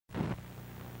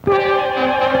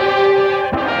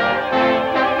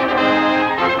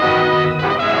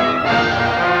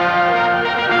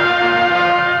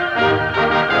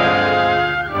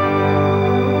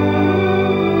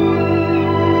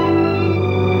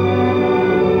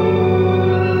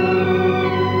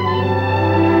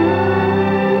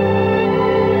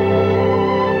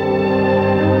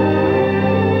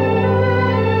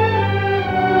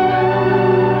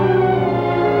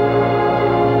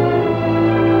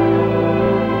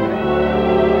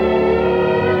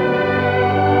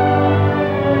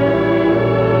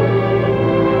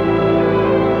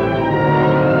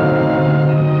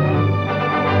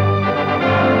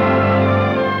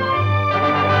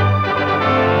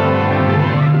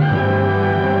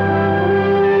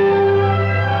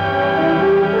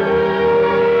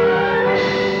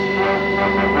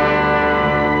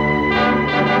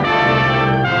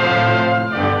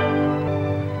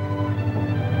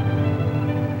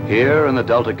Here in the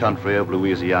Delta country of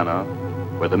Louisiana,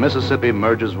 where the Mississippi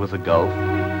merges with the Gulf,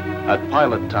 at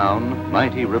Pilot Town,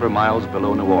 90 river miles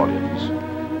below New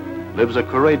Orleans, lives a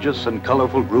courageous and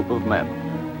colorful group of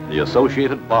men, the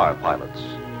Associated Bar Pilots.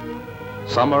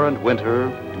 Summer and winter,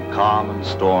 in calm and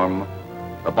storm,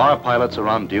 the bar pilots are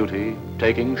on duty,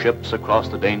 taking ships across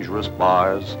the dangerous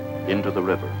bars into the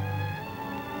river.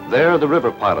 There, the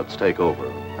river pilots take over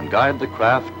and guide the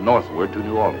craft northward to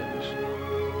New Orleans.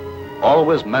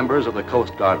 Always members of the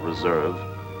Coast Guard Reserve,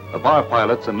 the bar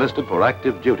pilots enlisted for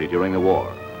active duty during the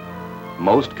war.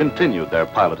 Most continued their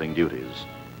piloting duties.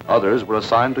 Others were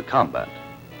assigned to combat.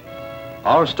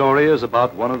 Our story is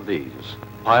about one of these,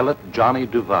 pilot Johnny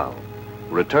Duval,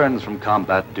 who returns from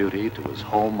combat duty to his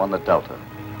home on the Delta.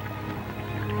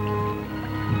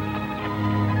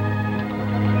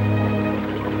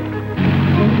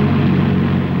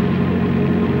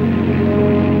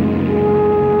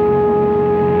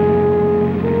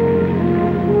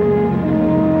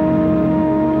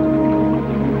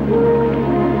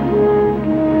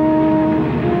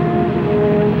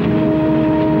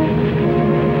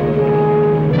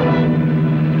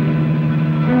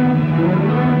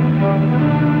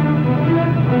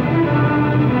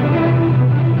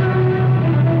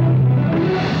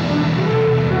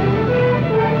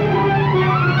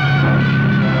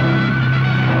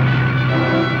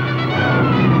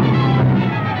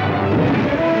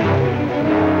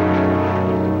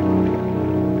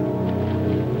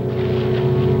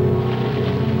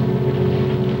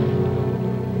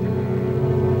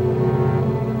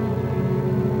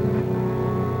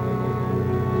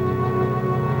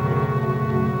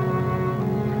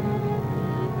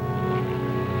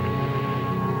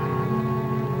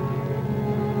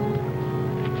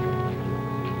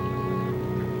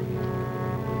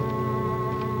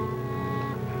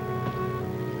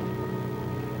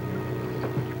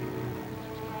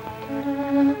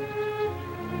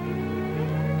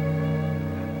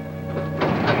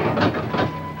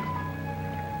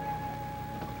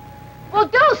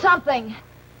 Something.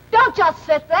 Don't just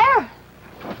sit there.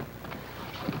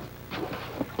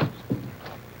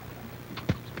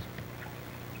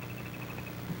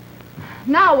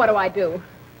 Now what do I do?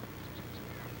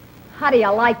 How do you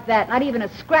like that? Not even a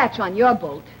scratch on your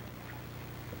boat.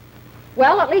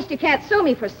 Well, at least you can't sue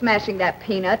me for smashing that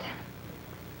peanut.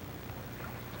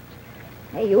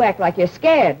 Hey, you act like you're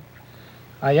scared.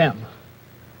 I am.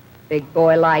 Big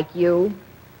boy like you.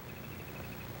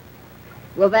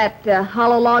 Will that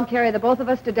hollow log carry the both of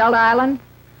us to Delta Island?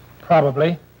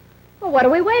 Probably. Well, what are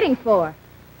we waiting for?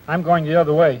 I'm going the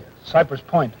other way, Cypress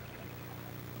Point.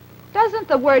 Doesn't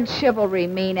the word chivalry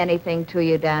mean anything to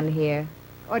you down here?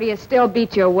 Or do you still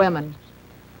beat your women?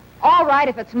 All right,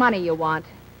 if it's money you want.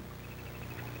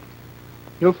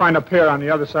 You'll find a pier on the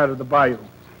other side of the bayou.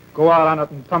 Go out on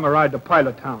it and thumb a ride to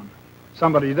Pilot Town.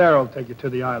 Somebody there will take you to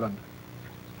the island.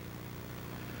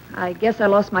 I guess I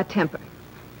lost my temper.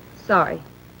 Sorry.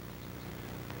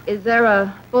 Is there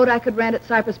a boat I could rent at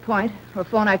Cypress Point, or a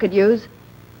phone I could use?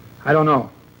 I don't know.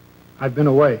 I've been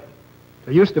away.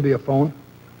 There used to be a phone.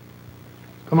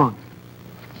 Come on.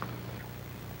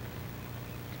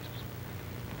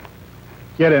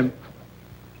 Get in.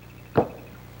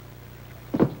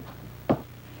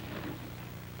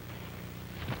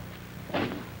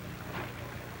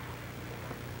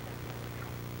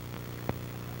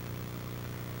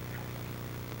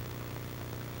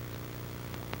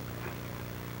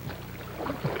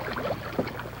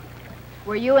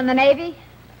 Were you in the Navy?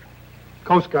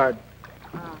 Coast Guard.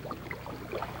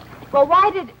 Well, why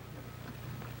did...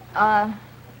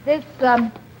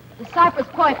 the Cypress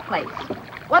Point place,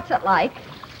 what's it like?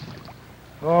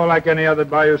 Oh, like any other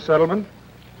bayou settlement.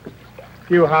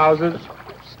 Few houses,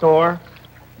 store.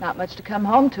 Not much to come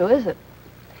home to, is it?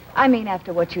 I mean,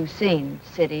 after what you've seen,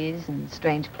 cities and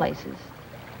strange places.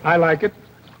 I like it.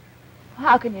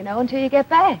 How can you know until you get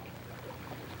back?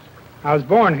 I was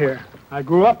born here. I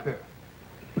grew up here.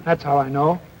 That's how I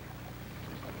know.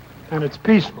 And it's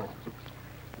peaceful.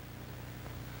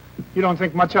 You don't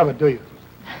think much of it, do you?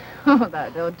 Oh, now,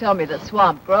 don't tell me the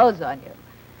swamp grows on you.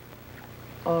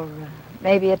 Or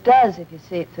maybe it does if you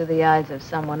see it through the eyes of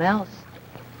someone else.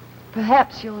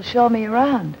 Perhaps you'll show me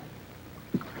around.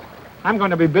 I'm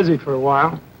going to be busy for a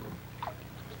while.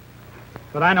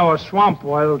 But I know a swamp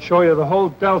boy that'll show you the whole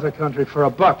Delta country for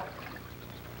 $1.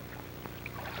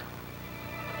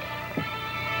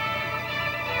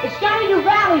 It's Johnny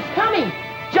Duval, he's coming!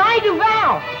 Johnny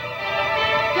Duval!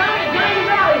 Johnny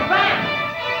Duval, he's back!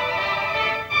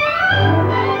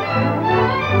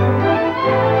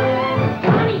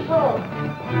 Johnny's home!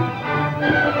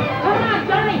 Come on,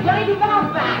 Johnny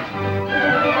Duval's back!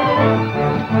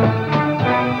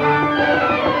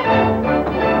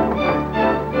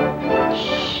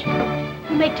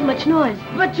 too much noise.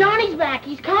 But Johnny's back.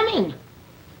 He's coming.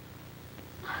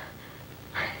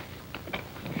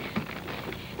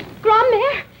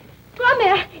 Grandmère!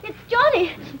 Grandmère, it's Johnny.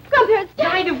 Grandpère, it's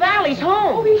Johnny Johnny. Duval, he's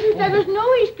home. Oh, he let us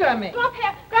know he's coming.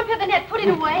 Grandpère, the net, put it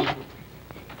away.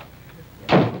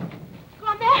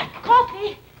 Grandmère,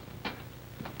 coffee.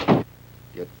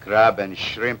 Get crab and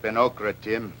shrimp and okra,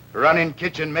 Tim. Run in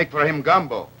kitchen, make for him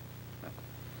gumbo.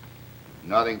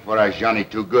 Nothing for our Johnny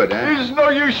too good, eh? There's no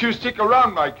use you stick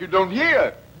around, Mike. You don't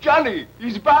hear. Johnny,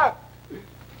 he's back.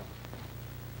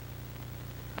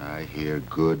 I hear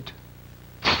good.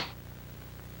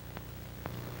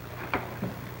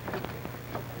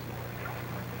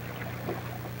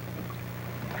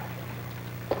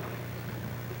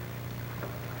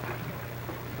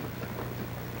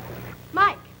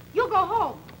 Mike, you go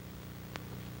home.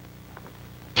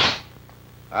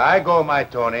 I go, my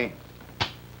Tony.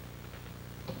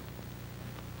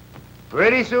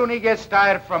 Pretty soon he gets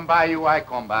tired from bayou, I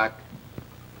come back.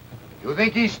 You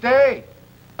think he stay?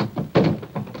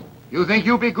 You think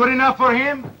you be good enough for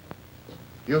him?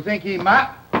 You think he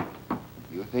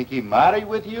marry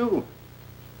with you?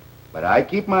 But I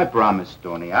keep my promise,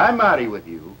 Tony. I marry with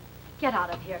you. Get out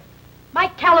of here.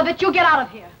 Mike Kalavich, you get out of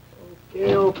here.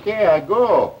 Okay, I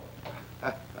go.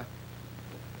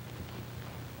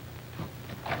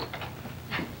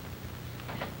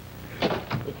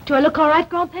 Do I look all right,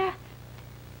 Grandpère?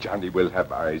 Johnny will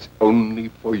have eyes only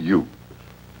for you.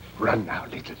 Run now,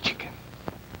 little chicken.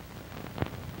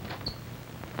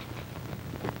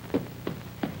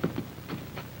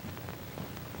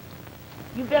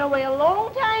 You've been away a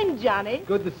long time, Johnny.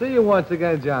 Good to see you once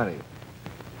again, Johnny.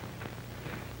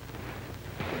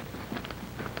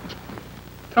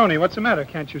 Tony, what's the matter?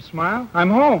 Can't you smile? I'm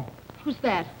home. Who's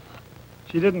that?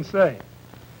 She didn't say.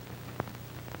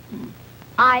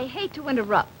 I hate to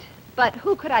interrupt, but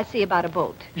who could I see about a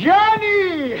boat?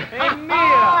 Johnny! Hey,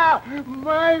 Mia!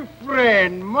 My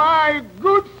friend, my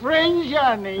good friend,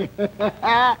 Johnny.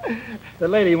 The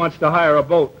lady wants to hire a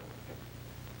boat.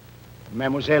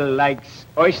 Mademoiselle likes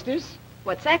oysters?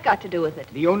 What's that got to do with it?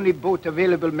 The only boat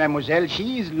available, mademoiselle.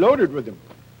 She is loaded with them.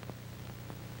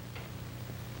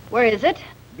 Where is it?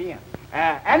 Bien.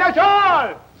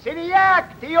 Anatole!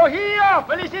 Syriac! Théohia!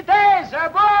 Felicités!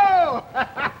 Bravo!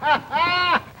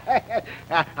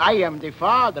 I am the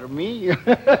father, me.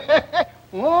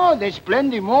 Oh, there's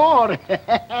plenty more.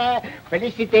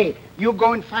 Felicité, you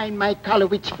go and find my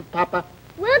Kalavich for Papa.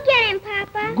 We'll get him,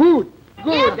 Papa. Good.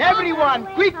 Good. Everyone,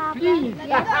 quick, please.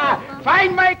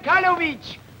 Find my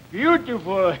Kalavich.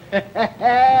 Beautiful.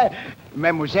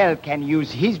 Mademoiselle can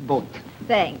use his boat.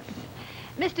 Thanks.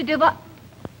 Mr. Duval...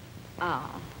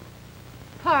 Ah,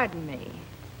 pardon me.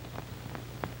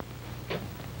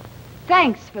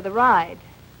 Thanks for the ride.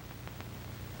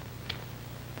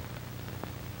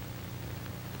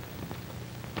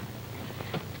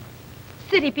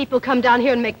 City people come down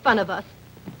here and make fun of us.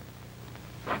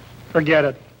 Forget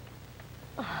it.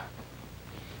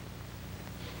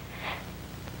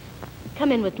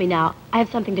 Come in with me now. I have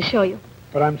something to show you.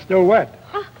 But I'm still wet.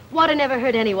 Water never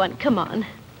hurt anyone. Come on.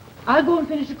 I'll go and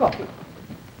finish the coffee.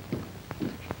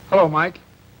 Hello, Mike.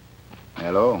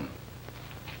 Hello.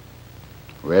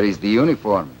 Where is the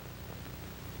uniform?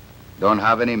 Don't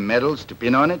have any medals to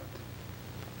pin on it?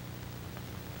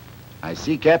 I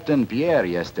see Captain Pierre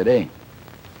yesterday.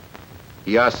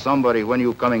 He asked somebody when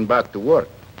you coming back to work.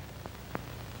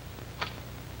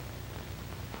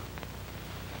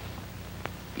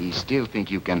 He still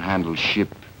think you can handle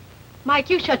ship. Mike,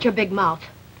 you shut your big mouth.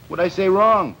 What'd I say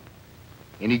wrong?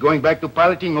 Ain't he going back to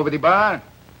piloting over the bar?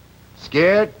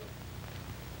 Scared?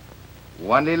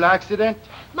 One little accident?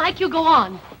 Mike, you go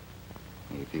on.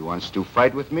 If he wants to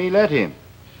fight with me, let him.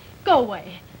 Go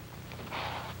away.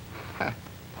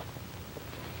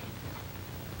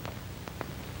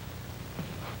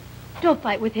 Don't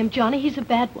fight with him, Johnny. He's a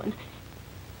bad one.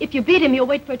 If you beat him, you'll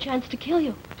wait for a chance to kill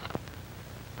you.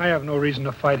 I have no reason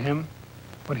to fight him.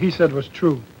 What he said was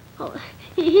true. Oh,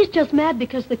 he's just mad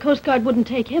because the Coast Guard wouldn't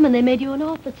take him and they made you an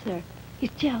officer. He's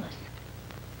jealous.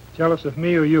 Jealous of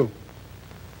me or you?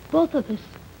 Both of us.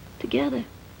 Together.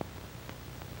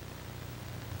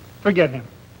 Forget him.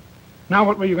 Now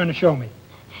what were you going to show me?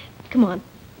 Come on.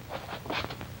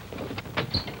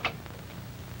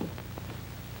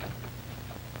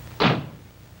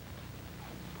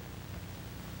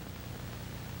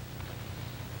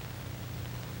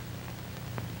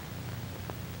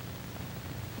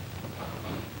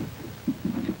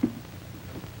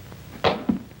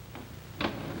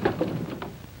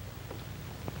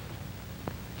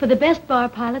 For the best bar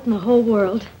pilot in the whole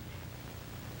world.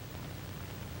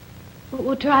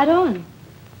 We'll try it on.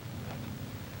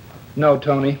 No,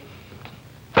 Tony.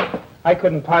 I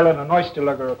couldn't pilot an oyster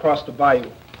lugger across the bayou.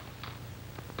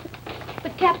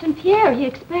 But Captain Pierre, he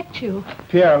expects you.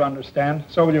 Pierre will understand.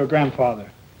 So will your grandfather.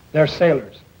 They're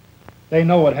sailors. They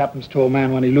know what happens to a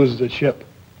man when he loses a ship.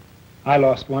 I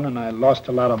lost one, and I lost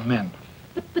a lot of men.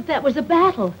 But that was a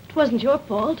battle. It wasn't your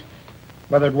fault.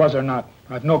 Whether it was or not,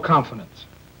 I've no confidence.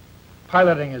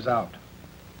 Piloting is out.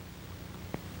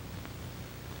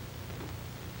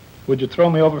 Would you throw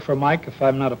me over for Mike if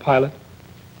I'm not a pilot?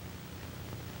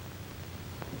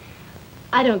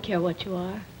 I don't care what you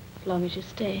are, as long as you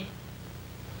stay.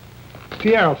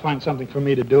 Pierre will find something for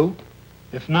me to do.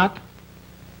 If not,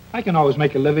 I can always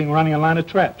make a living running a line of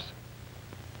traps.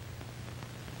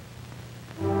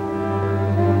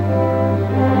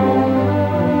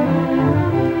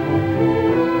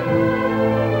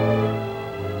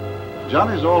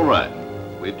 Johnny's all right.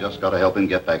 We've just got to help him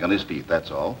get back on his feet,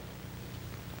 that's all.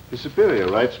 His superior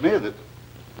writes me that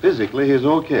physically he's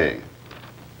okay,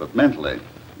 but mentally,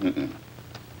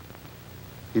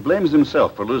 He blames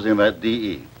himself for losing that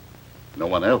DE. No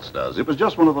one else does. It was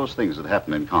just one of those things that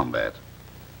happen in combat.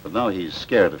 But now he's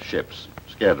scared of ships,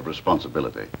 scared of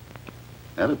responsibility.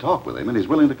 I had a talk with him, and he's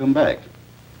willing to come back,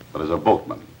 but as a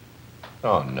boatman.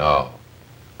 Oh, no.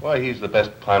 Why, he's the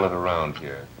best pilot around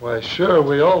here. Why, sure,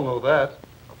 we all know that.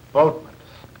 Boatman.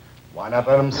 Why not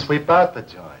let him sweep out the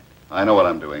joint? I know what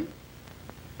I'm doing.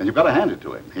 And you've got to hand it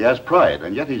to him. He has pride,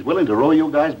 and yet he's willing to row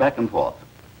you guys back and forth.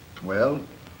 Well,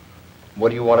 what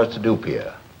do you want us to do,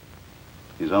 Pierre?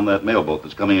 He's on that mailboat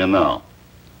that's coming in now.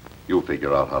 You'll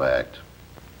figure out how to act.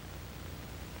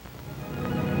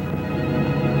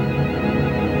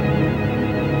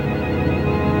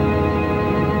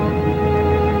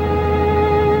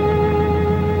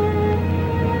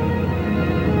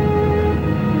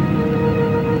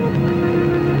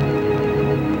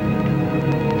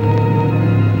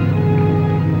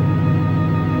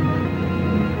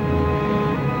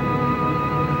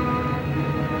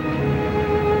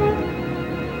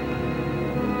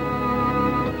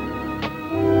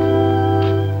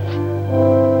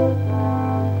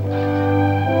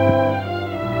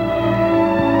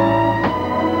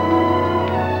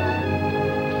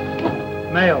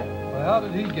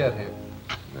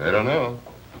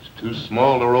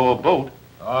 Small to row a boat.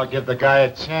 Oh, give the guy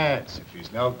a chance. If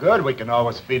he's no good, we can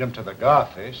always feed him to the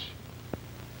garfish.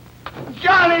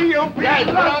 Johnny, you big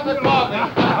on the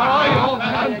dog.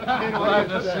 Glad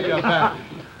to see you back.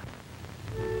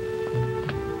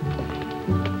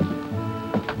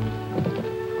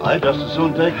 I'd just as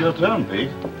soon take your turn,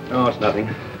 Pete. No, it's nothing.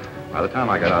 By the time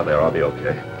I get out there, I'll be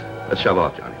okay. Let's shove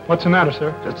off, Johnny. What's the matter,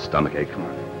 sir? Just a stomachache. Come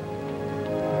on.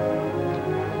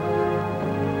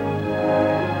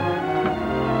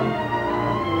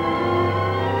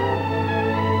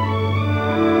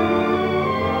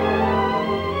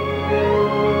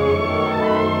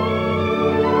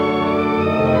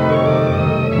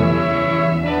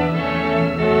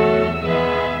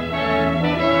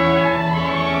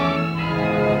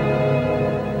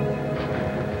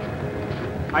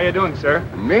 How you doing, sir?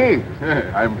 Me?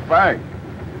 I'm fine.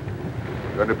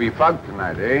 Gonna be fog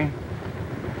tonight, eh?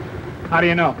 How do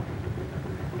you know?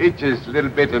 Itches a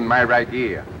little bit in my right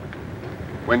ear.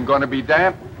 When gonna be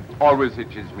damp, always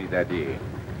itches me that ear.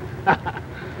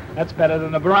 That's better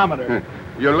than the barometer.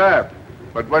 You laugh,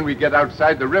 but when we get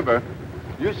outside the river,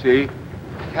 you see.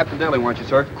 Captain Daly wants you,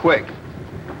 sir. Quick.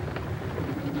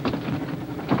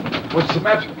 What's the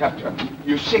matter, Captain?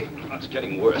 You sick? Oh, it's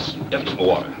getting worse. Get me some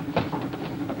water.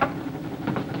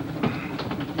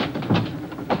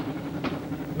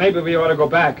 Maybe we ought to go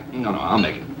back. No, I'll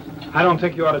make it. I don't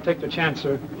think you ought to take the chance,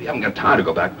 sir. We haven't got time to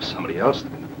go back with somebody else.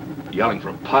 They've been yelling for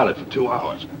a pilot for 2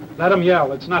 hours. Let them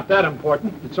yell. It's not that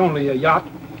important. It's only a yacht.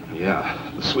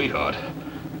 Yeah, the sweetheart.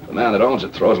 The man that owns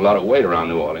it throws a lot of weight around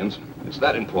New Orleans. It's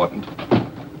that important.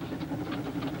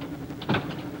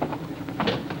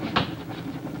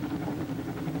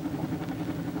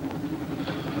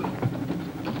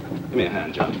 Give me a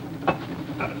hand, John.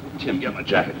 Tim, get my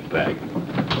jacket and bag.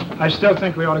 I still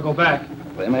think we ought to go back.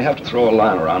 They may have to throw a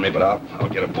line around me, but I'll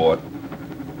get aboard.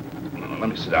 Let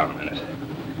me sit down a minute.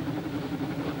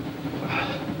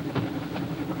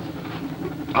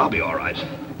 I'll be all right.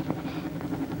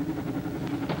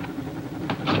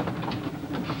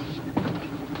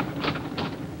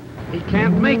 He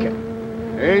can't make it.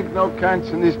 Ain't no chance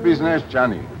in this business,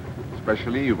 Johnny.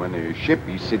 Especially when a ship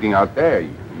is sitting out there.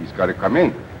 He's got to come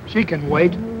in. She can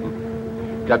wait.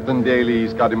 Captain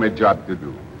Daly's got him a job to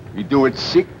do. He do it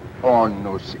sick or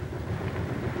no sick.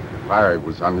 If I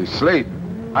was on his slate,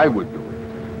 I would do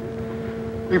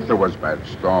it. If there was bad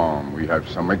storm, we have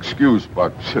some excuse,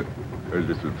 but a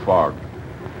little fog.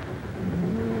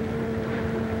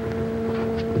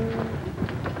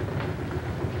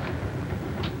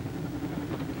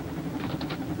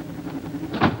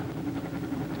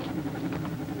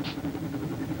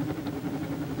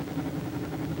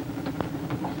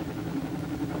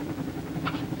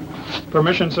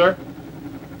 Permission, sir?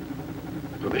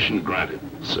 Permission granted,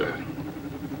 sir.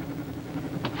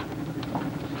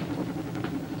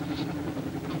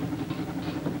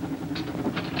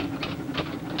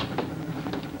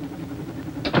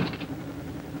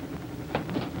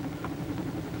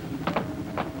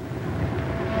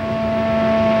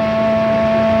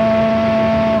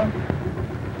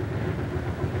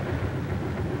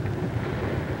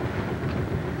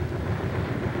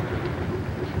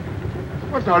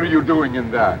 What are you doing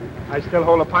in that? I still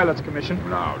hold a pilot's commission.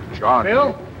 Now, Johnny.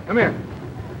 Bill, come here.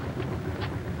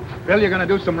 Bill, you're going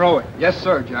to do some rowing. Yes,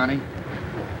 sir, Johnny.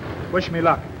 Wish me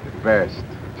luck. The best.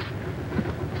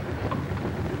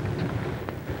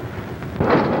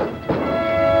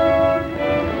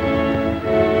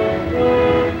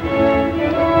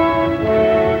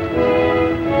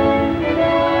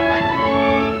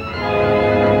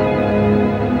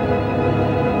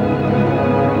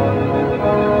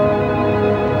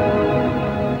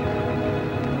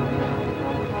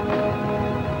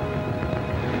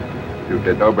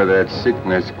 Get over that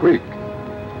sickness quick.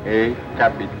 Eh,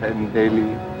 Captain Daly?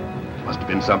 Must have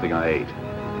been something I ate.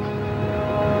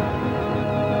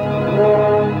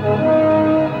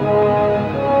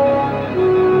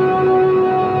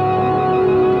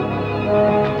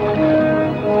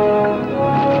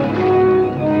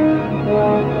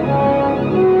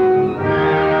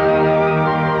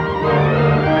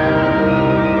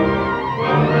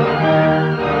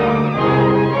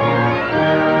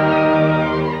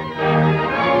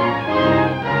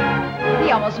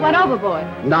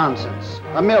 Nonsense.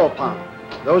 A mill pond.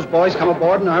 Those boys come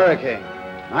aboard in a hurricane.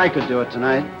 I could do it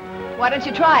tonight. Why don't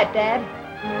you try it, Dad?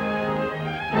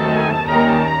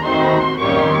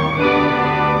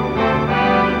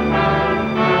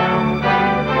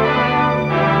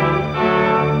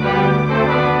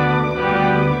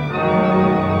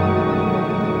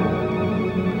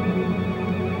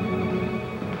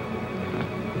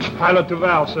 Pilot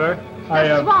Duval, sir.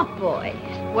 The swamp boy.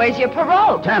 Where's your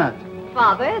parole? Lieutenant.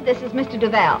 Father, this is Mr.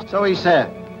 Duval. So he said.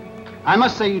 I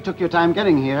must say you took your time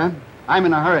getting here. I'm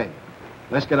in a hurry.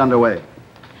 Let's get underway.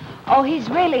 Oh, he's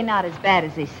really not as bad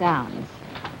as he sounds.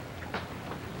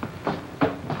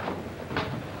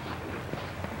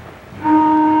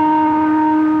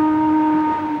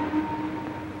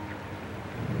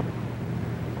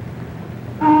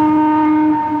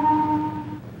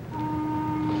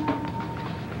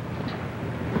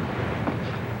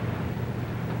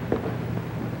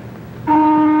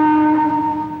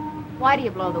 Why do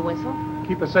you blow the whistle?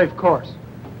 Keep a safe course.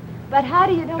 But how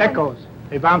do you know? Echoes.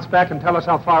 They bounce back and tell us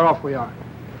how far off we are.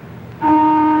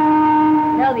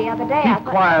 No, the other day Keep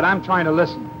quiet. I'm trying to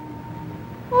listen.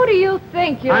 Who do you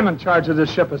think you're... I'm in charge of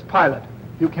this ship as pilot.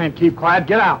 You can't keep quiet.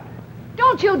 Get out.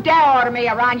 Don't you dare order me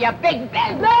around, you big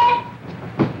bad...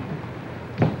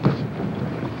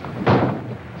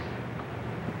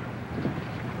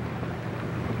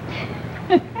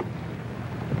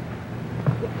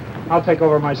 I'll take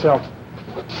over myself.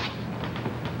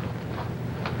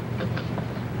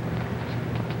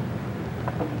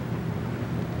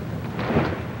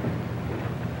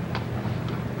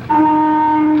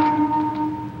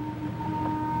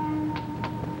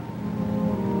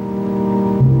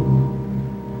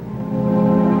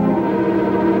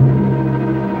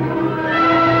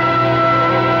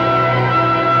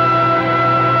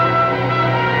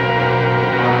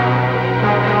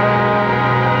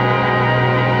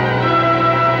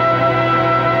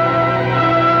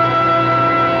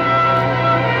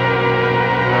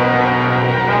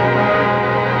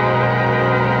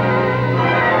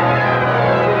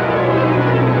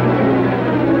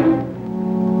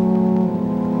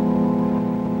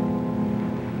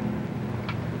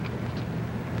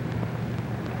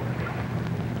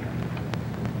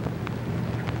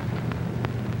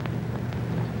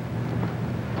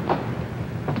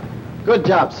 Good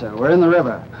job, sir. We're in the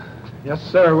river. Yes,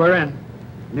 sir, we're in.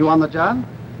 New on the job?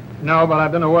 No, but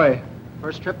I've been away.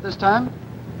 First trip this time?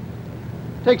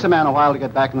 Takes a man a while to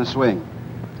get back in the swing.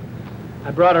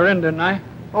 I brought her in, didn't I?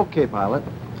 Okay, pilot.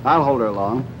 I'll hold her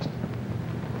along.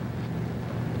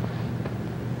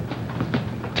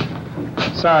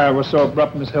 Sorry I was so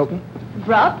abrupt, Miss Hilton.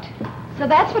 Abrupt? So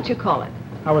that's what you call it.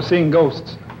 I was seeing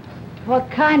ghosts.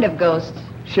 What kind of ghosts?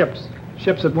 Ships.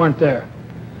 Ships that weren't there.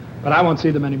 But I won't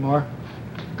see them anymore.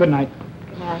 Good night.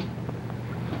 Good night.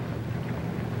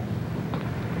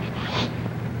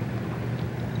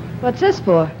 What's this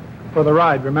for? For the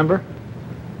ride, remember?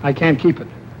 I can't keep it.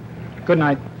 Good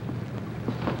night.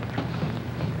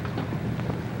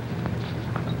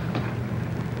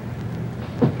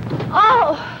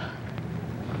 Oh!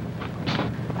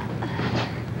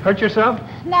 Hurt yourself?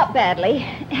 Not badly.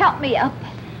 Help me up.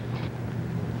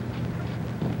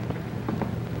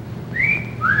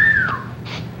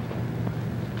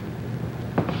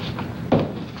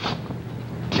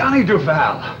 Johnny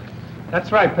Duval.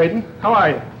 That's right, Peyton. How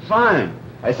are you? Fine.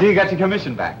 I see you got your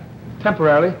commission back.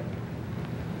 Temporarily.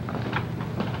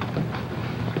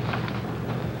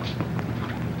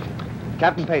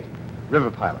 Captain Peyton, river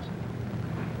pilot.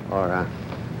 Or,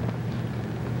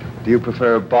 do you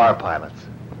prefer bar pilots?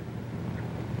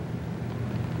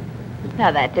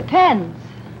 Now, that depends.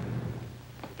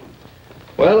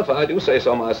 Well, if I do say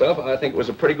so myself, I think it was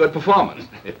a pretty good performance.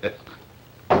 You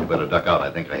better duck out.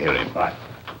 I think I hear him. Right.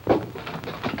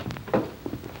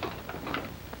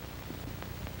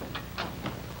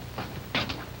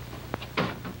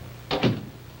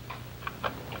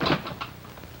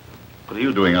 What are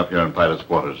you doing up here in pilot's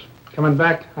quarters? Coming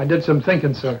back, I did some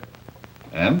thinking, sir.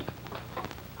 And?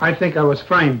 I think I was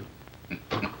framed.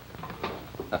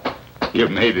 You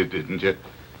made it, didn't you?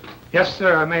 Yes,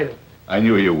 sir, I made it. I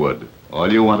knew you would.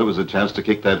 All you wanted was a chance to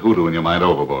kick that hoodoo in your mind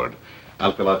overboard.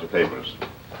 I'll fill out your papers.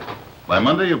 By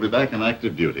Monday, you'll be back in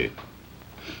active duty.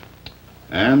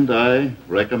 And I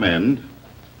recommend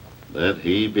that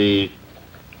he be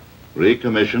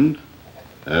recommissioned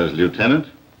as lieutenant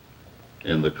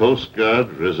in the Coast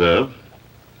Guard Reserve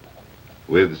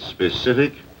with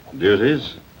specific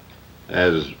duties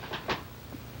as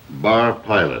bar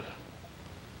pilot.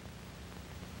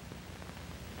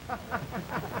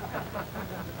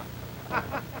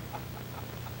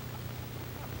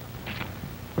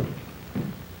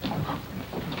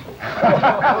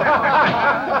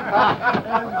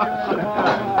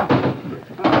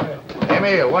 Come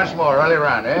here, once more, rally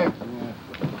around, eh?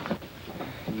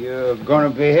 You're gonna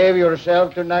behave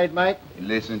yourself tonight, Mike?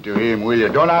 Listen to him, will you?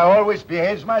 Don't I always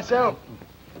behave myself?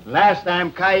 Last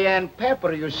time cayenne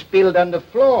pepper you spilled on the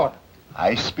floor.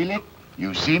 I spill it?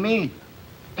 You see me?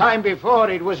 Time before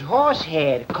it was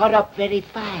horsehair, cut up very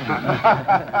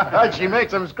fine. She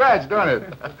makes them scratch, don't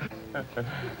it?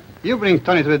 You bring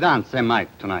Toni to the dance, eh,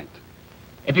 Mike, tonight?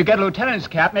 If you get a lieutenant's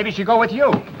cap, maybe she'll go with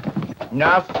you.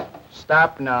 Enough.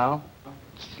 Stop now.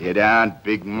 Sit down,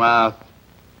 big mouth.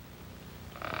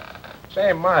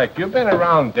 Say, Mike, you been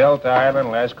around Delta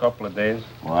Island last couple of days?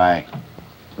 Why?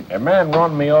 A man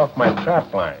run me off my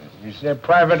trap line. He said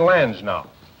private lands now.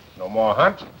 No more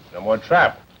hunt, no more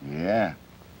trap. Yeah.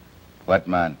 What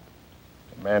man?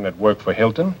 The man that worked for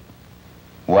Hilton.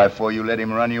 Why for you let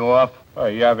him run you off? Oh,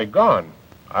 yeah, they're gone.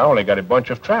 I only got a bunch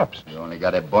of traps. You only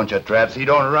got a bunch of traps. He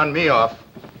don't run me off.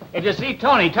 If you see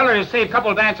Toni, tell her to save a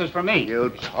couple dances for me. You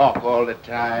talk all the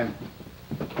time.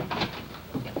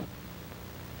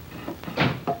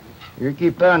 You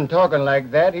keep on talking like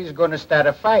that, he's gonna start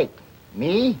a fight.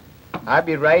 Me? I'll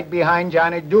be right behind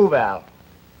Johnny Duval.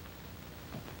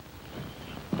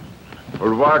 Au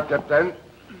revoir, Captain.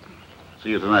 See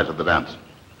you tonight at the dance.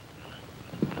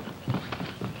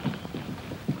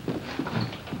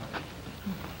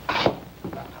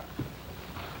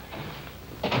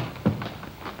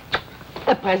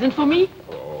 A present for me?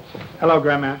 Hello,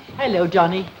 Grandma. Hello,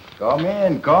 Johnny. Come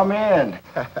in, come in.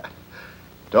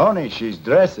 Toni, she's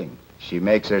dressing. She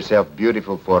makes herself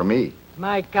beautiful for me.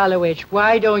 Mike Kalavich,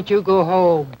 why don't you go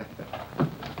home?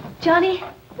 Johnny?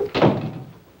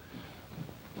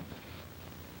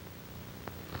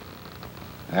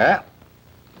 Huh?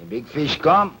 The big fish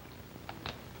come,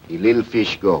 the little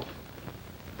fish go.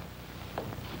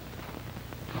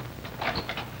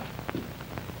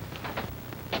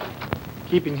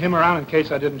 Keeping him around in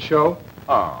case I didn't show.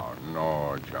 Oh,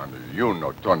 no, Johnny. You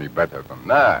know Toni better than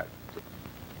that.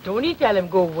 Toni tell him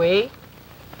go away.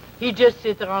 He just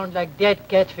sit around like dead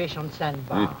catfish on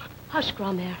sandbar. Hush,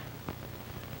 Grandmère.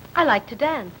 I like to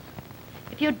dance.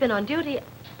 If you'd been on duty...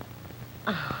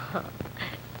 Oh,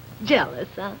 jealous,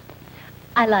 huh?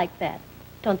 I like that.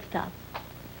 Don't stop.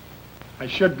 I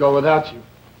should go without you.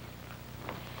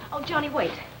 Oh, Johnny,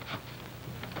 wait.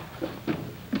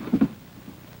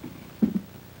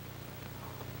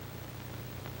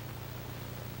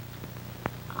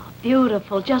 Oh,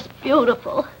 beautiful, just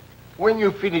beautiful. When you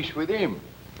finish with him,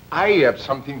 I have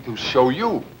something to show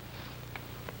you.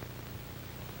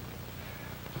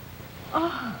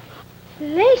 Oh,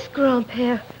 lace,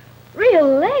 Grandpère. Real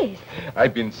lace.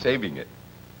 I've been saving it.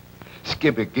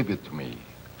 Skipper, give it to me.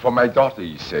 For my daughter,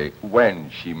 he say, when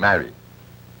she married.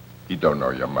 You don't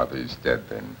know your mother is dead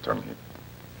then, Toni.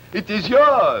 It is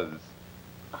yours.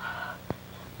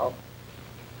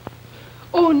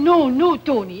 Oh, no,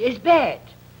 Toni, it's bad.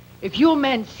 If your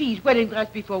man sees wedding dress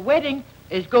before wedding,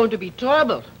 it's going to be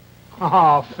trouble.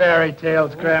 Oh, fairy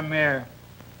tales, Grandmère.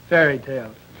 Fairy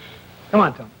tales. Come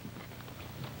on, Tom.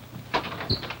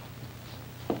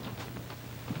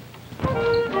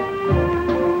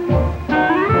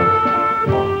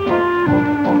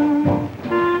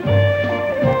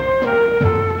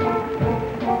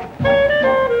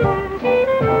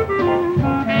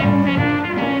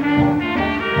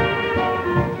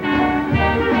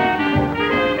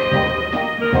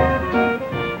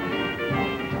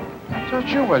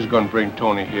 was going to bring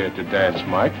Toni here to dance,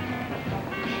 Mike.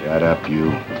 Shut up,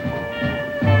 you.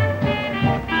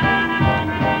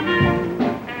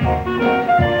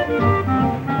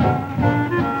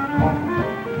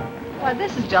 Why,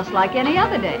 this is just like any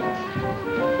other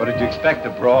dance. What did you expect,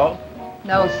 a brawl?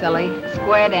 No, silly.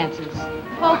 Square dances.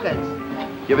 Polkas.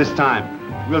 Give us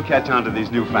time. We'll catch on to these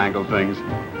newfangled things.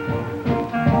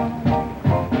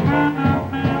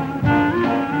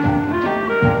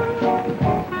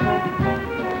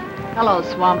 Hello,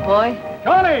 swamp boy.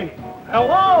 Toni!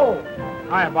 Hello!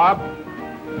 Hiya, Bob.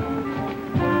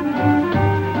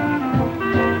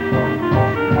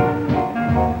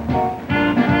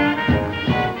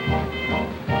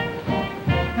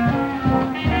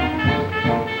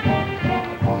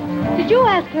 Did you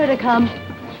ask her to come?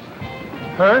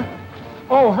 Her?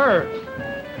 Oh, her.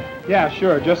 Yeah,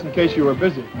 sure, just in case you were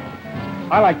busy.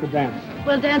 I like to dance.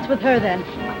 We'll dance with her then.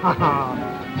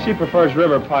 She prefers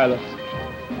river pilots.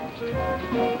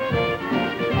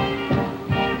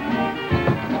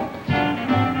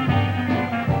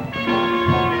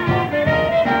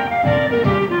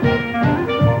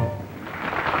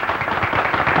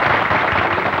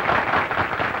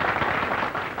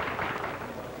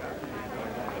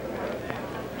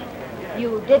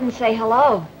 You didn't say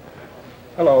hello.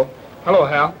 Hello. Hello,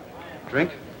 Hal.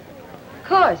 Drink? Of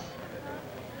course.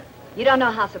 You don't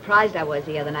know how surprised I was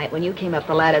the other night when you came up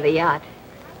the ladder of the yacht.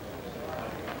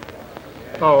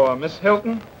 Oh, Miss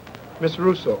Hilton? Miss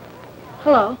Rousseau.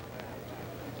 Hello.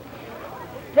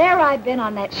 There I'd been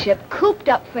on that ship, cooped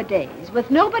up for days,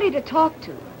 with nobody to talk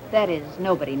to. That is,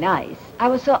 nobody nice. I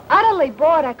was so utterly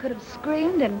bored I could have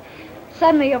screamed, and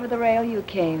suddenly over the rail you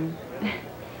came.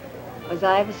 Was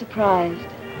I ever surprised?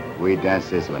 We dance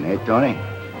this one, eh, Toni?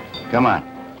 Come on.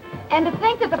 And to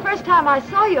think that the first time I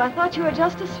saw you, I thought you were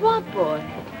just a swamp boy.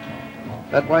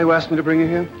 That why you asked me to bring you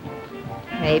here?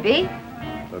 Maybe.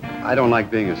 Look, I don't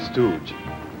like being a stooge.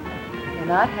 You're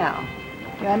not, Hal.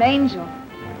 You're an angel.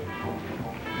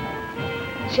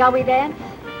 Shall we dance?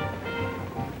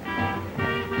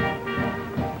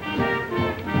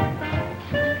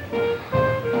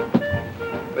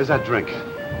 Where's that drink?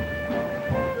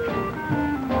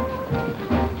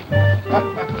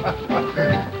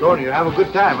 Toni, you have a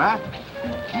good time, huh?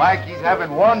 Mike, he's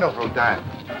having wonderful time.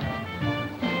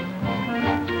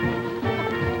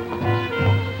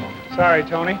 Sorry,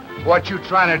 Toni. What you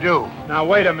trying to do? Now,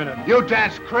 wait a minute. You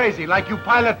dance crazy like you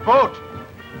pilot boat.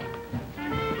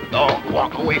 Don't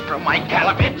walk away from Mike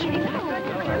Kalavich.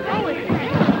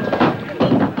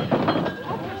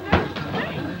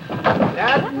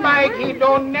 That Mike, he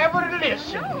don't never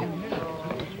listen.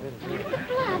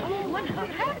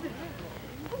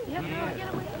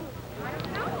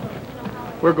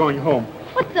 We're going home.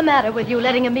 What's the matter with you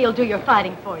letting Emile do your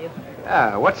fighting for you?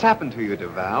 What's happened to you,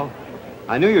 Duval?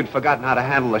 I knew you'd forgotten how to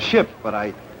handle a ship, but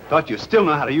I thought you still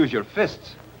know how to use your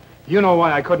fists. You know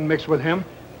why I couldn't mix with him?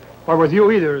 Or with you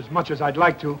either, as much as I'd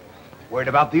like to. Worried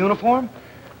about the uniform?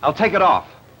 I'll take it off.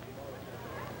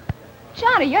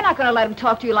 Johnny, you're not going to let him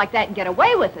talk to you like that and get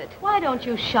away with it. Why don't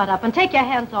you shut up and take your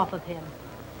hands off of him?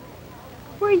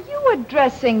 Were you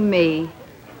addressing me?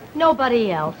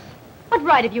 Nobody else. What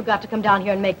right have you got to come down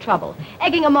here and make trouble?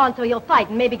 Egging him on so he'll fight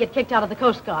and maybe get kicked out of the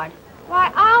Coast Guard.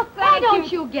 Why, I'll Why thank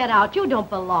don't you get out? You don't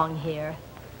belong here.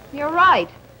 You're right.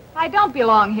 I don't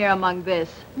belong here among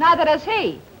this. Neither does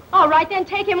he. All right, then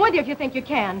take him with you if you think you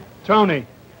can. Toni.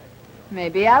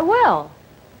 Maybe I will.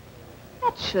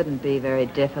 That shouldn't be very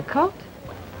difficult.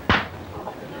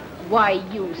 Why,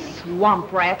 you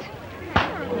swamp rat.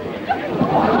 Will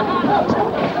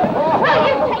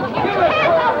you take your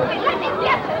hands off me? Let me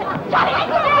get it. Johnny,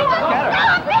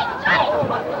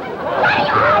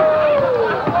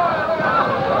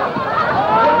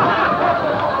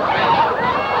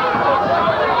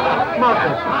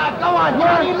 Go on,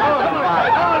 Johnny.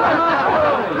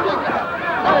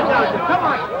 Come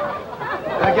on.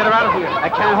 Gotta get her out of here. I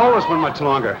can't hold this one much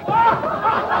longer.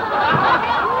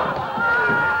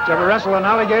 Did you ever wrestle an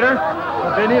alligator?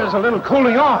 What they need is a little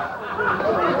cooling off.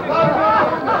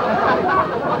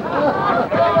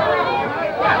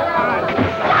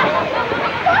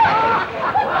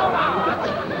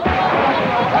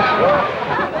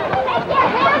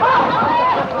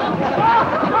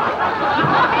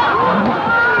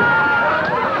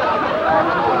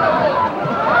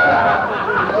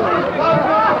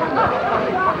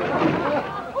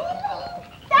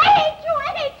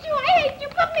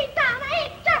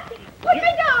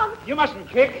 You mustn't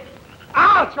kick.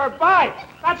 Ouch, or bite.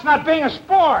 That's not being a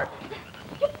sport.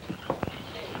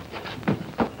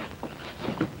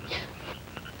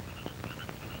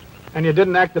 And you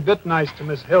didn't act a bit nice to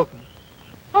Miss Hilton.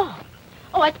 Oh,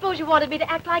 I suppose you wanted me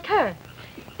to act like her.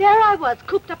 There I was,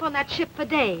 cooped up on that ship for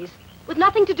days, with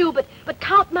nothing to do but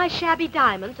count my shabby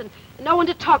diamonds and no one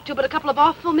to talk to but a couple of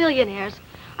awful millionaires.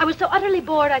 I was so utterly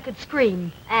bored I could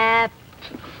scream. I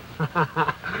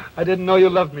didn't know you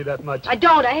loved me that much. I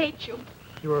don't. I hate you.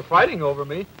 You were fighting over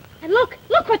me. And look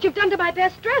what you've done to my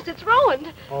best dress. It's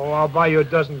ruined. Oh, I'll buy you a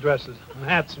dozen dresses, and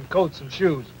hats and coats and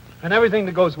shoes, and everything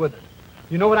that goes with it.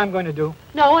 You know what I'm going to do?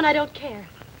 No, and I don't care.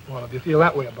 Well, if you feel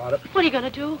that way about it. What are you going to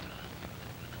do?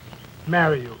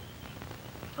 Marry you.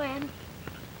 When?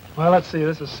 Well, let's see.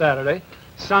 This is Saturday.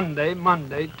 Sunday,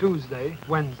 Monday, Tuesday,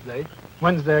 Wednesday.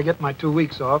 Wednesday I get my 2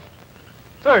 weeks off.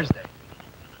 Thursday.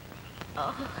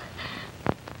 Oh.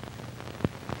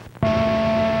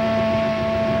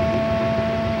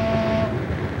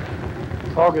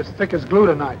 Fog is thick as glue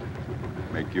tonight.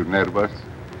 Make you nervous?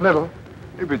 Little.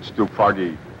 If it's too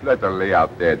foggy, let her lay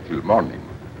out there till morning.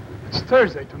 It's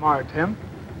Thursday tomorrow, Tim.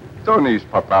 Tony's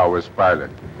papa was pilot.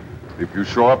 If you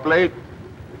show up late,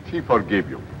 she forgive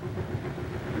you.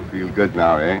 You feel good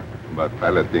now, eh? About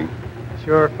piloting?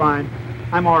 Sure, fine.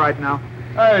 I'm all right now.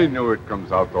 I know it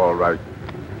comes out all right.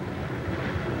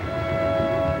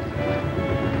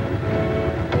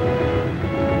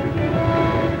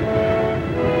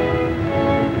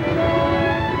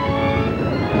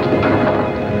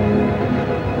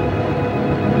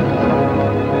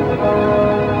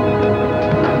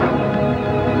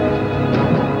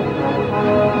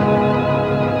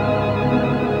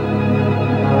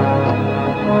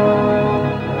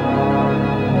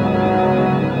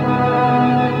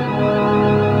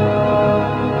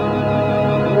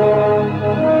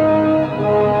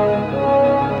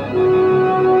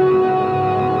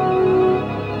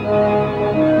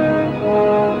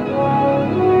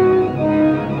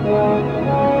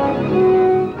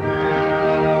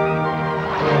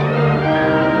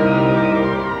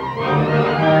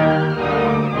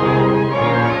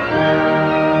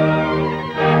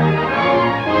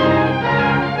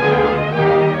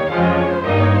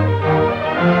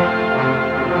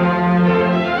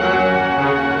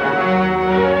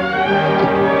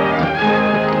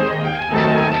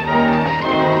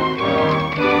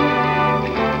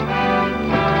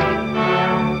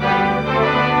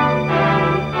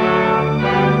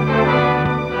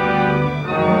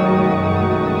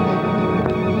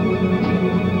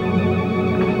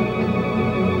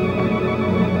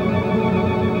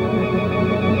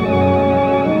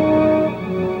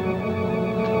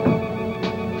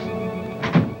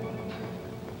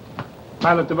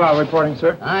 Pilot Duval reporting,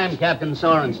 sir. I'm Captain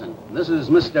Sorensen. This is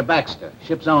Mr. Baxter,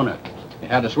 ship's owner. You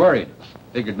had us worried.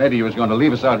 Figured maybe you was going to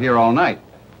leave us out here all night.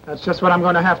 That's just what I'm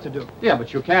going to have to do. Yeah,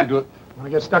 but you can't do it. Want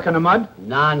to get stuck in the mud?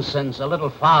 Nonsense. A little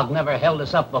fog never held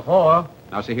us up before.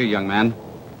 Now, see here, young man.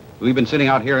 We've been sitting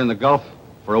out here in the Gulf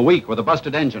for a week with a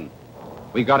busted engine.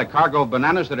 We got a cargo of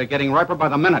bananas that are getting riper by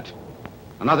the minute.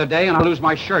 Another day and I'll lose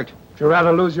my shirt. Would you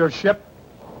rather lose your ship?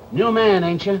 New man,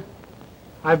 ain't you?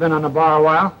 I've been on the bar a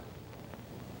while.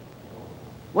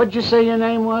 What'd you say your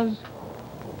name was?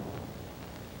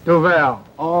 Duval.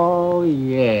 Oh,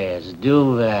 yes,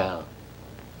 Duval.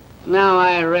 Now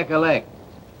I recollect.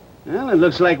 Well, it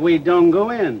looks like we don't go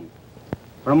in.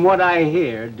 From what I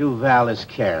hear, Duval is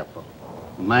careful.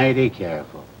 Mighty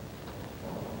careful.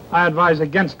 I advise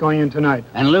against going in tonight.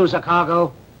 And lose a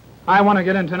cargo? I want to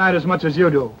get in tonight as much as you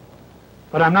do.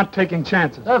 But I'm not taking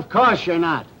chances. Of course you're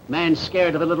not. Man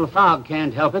scared of a little fog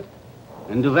can't help it.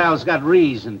 And Duval's got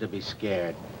reason to be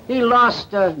scared. He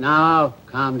lost a... Now,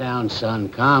 calm down, son.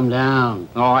 Calm down.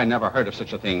 Oh, I never heard of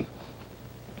such a thing.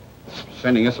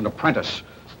 Sending us an apprentice.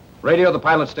 Radio the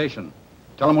pilot station.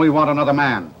 Tell them we want another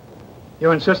man.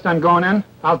 You insist on going in?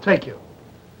 I'll take you.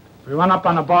 If we run up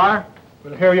on the bar,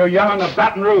 we'll hear you yelling at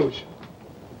Baton Rouge.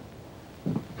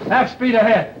 Half speed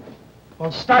ahead.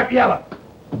 We'll start yelling.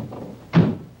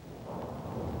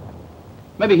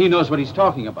 Maybe he knows what he's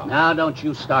talking about. Now, don't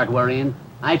you start worrying.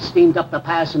 I've steamed up the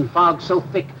pass in fog so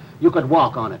thick you could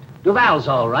walk on it. Duval's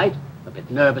all right. A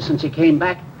bit nervous since he came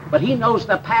back, but he knows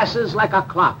the passes like a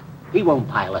clock. He won't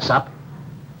pile us up.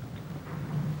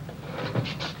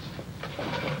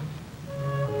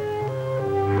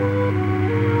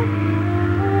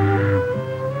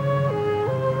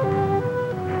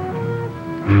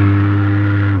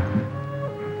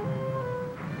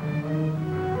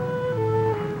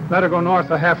 Let her go north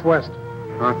or half west.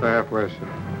 North or half west, sir.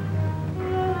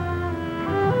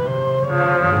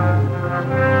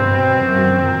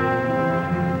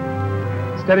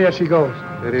 Steady as she goes.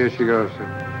 Steady as she goes, sir.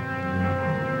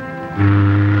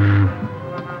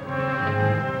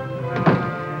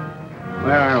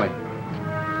 Where are we?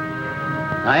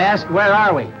 I asked, where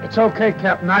are we? It's okay,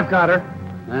 Captain. I've got her.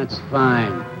 That's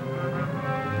fine.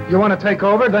 You want to take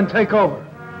over? Then take over.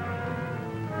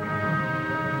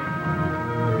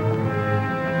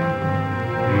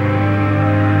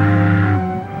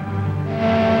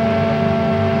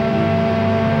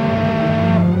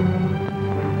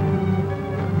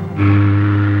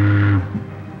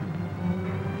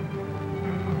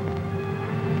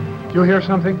 you hear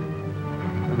something?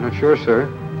 I'm not sure, sir.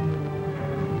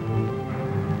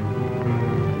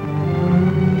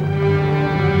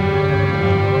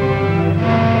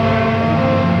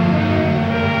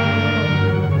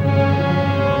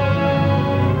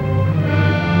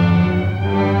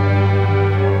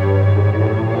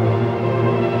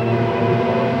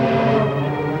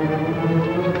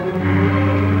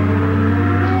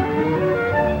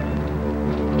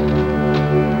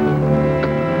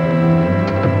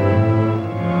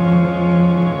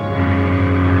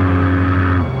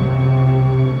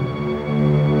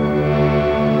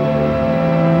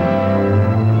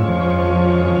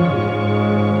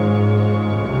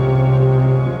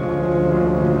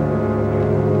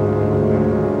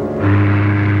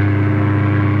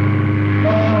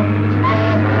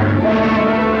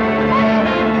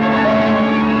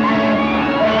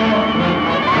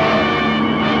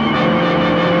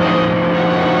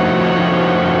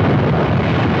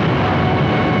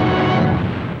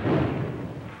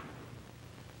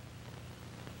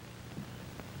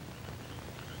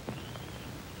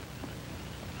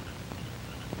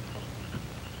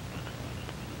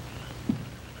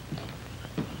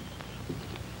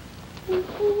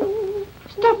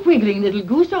 Stop wiggling, little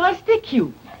goose, or I'll stick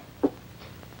you.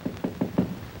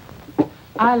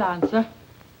 I'll answer.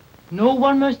 No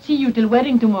one must see you till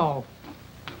wedding tomorrow.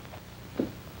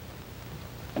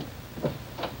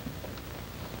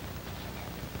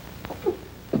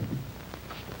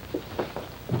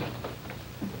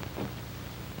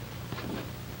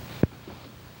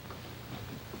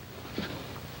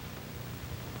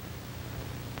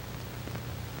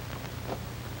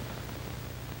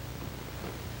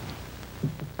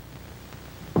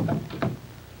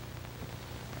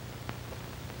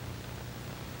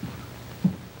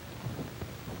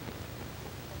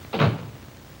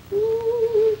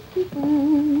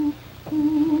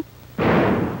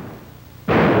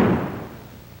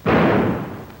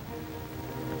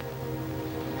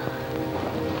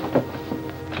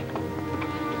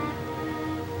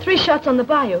 Three shots on the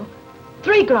bayou.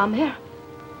 3 grom there.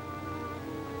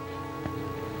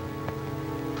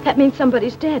 That means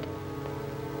somebody's dead.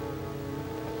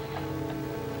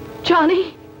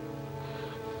 Johnny?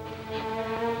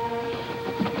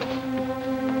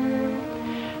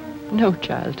 No,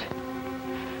 child.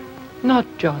 Not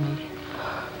Johnny.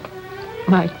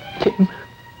 My Tim.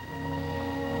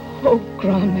 Oh,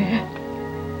 Grandma.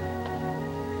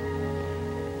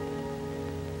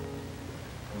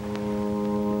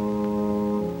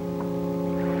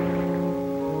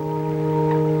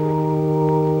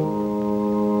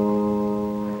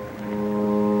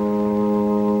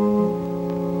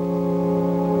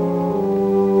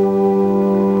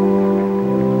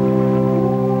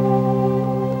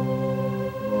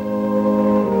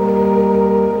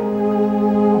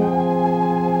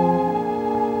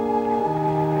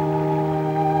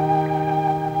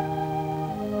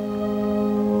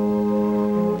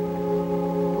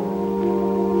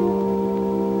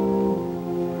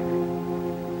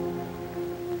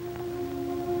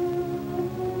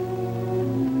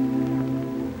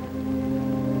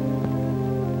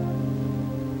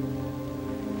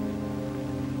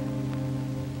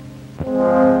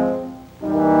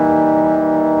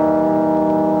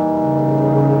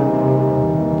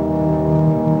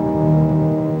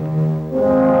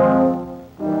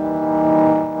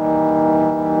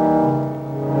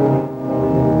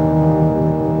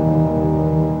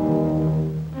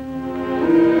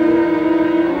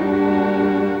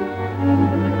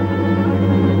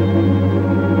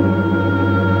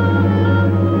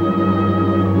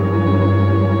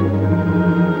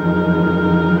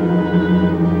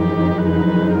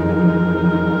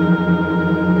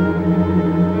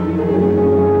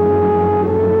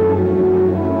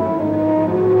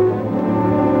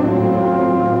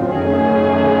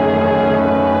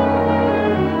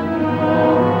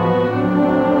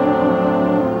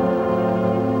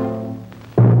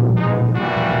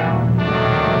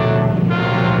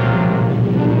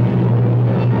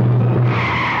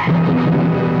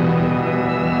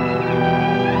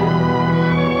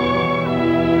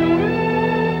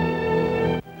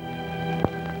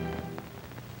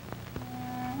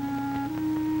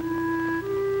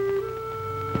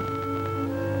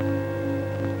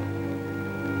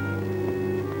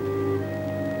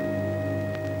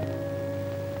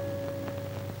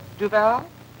 Duval?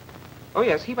 Oh,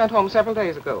 yes, he went home several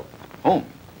days ago. Home?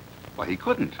 Why, he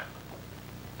couldn't.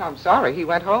 I'm sorry, he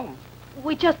went home.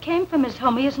 We just came from his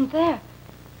home. He isn't there.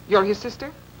 You're his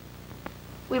sister?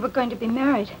 We were going to be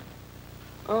married.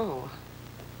 Oh.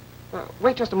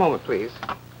 Wait just a moment, please.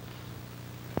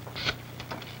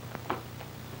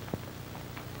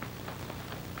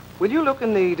 Will you look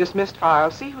in the dismissed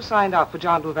file, see who signed out for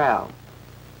John Duval?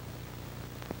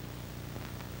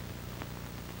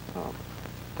 Oh,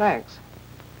 thanks.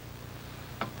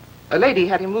 A lady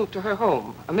had him moved to her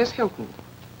home, a Miss Hilton.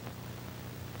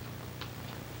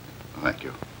 Thank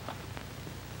you.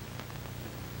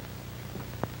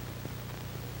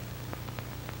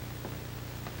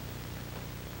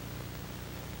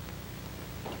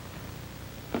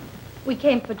 We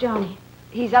came for Johnny.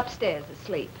 He's upstairs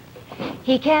asleep.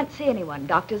 He can't see anyone,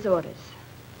 doctor's orders.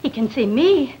 He can see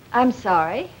me. I'm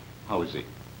sorry. How is he?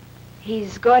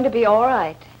 He's going to be all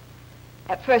right.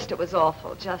 At first it was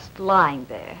awful, just lying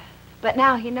there. But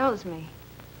now he knows me.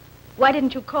 Why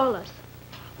didn't you call us?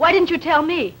 Why didn't you tell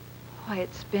me? Why,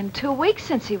 it's been 2 weeks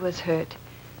since he was hurt.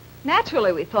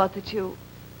 Naturally, we thought that you...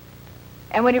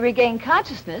 And when he regained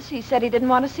consciousness, he said he didn't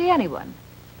want to see anyone.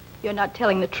 You're not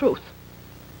telling the truth.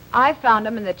 I found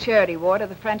him in the charity ward of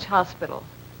the French hospital.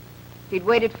 If he'd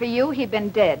waited for you, he'd been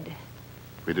dead.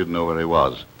 We didn't know where he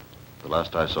was. The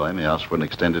last I saw him, he asked for an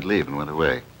extended leave and went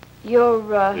away. You're,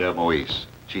 Pierre Moïse,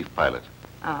 chief pilot.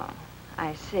 Oh,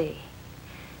 I see.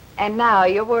 And now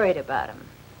you're worried about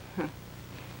him.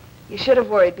 You should have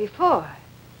worried before.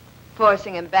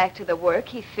 Forcing him back to the work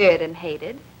he feared and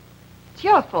hated. It's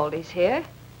your fault he's here.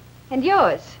 And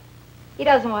yours. He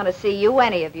doesn't want to see you,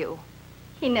 any of you.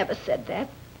 He never said that.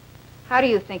 How do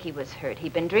you think he was hurt?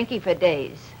 He'd been drinking for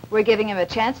days. We're giving him a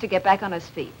chance to get back on his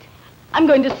feet. I'm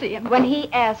going to see him. When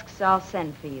he asks, I'll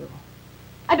send for you.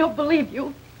 I don't believe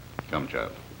you. Come,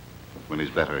 child. When he's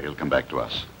better, he'll come back to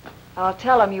us. I'll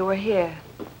tell him you were here.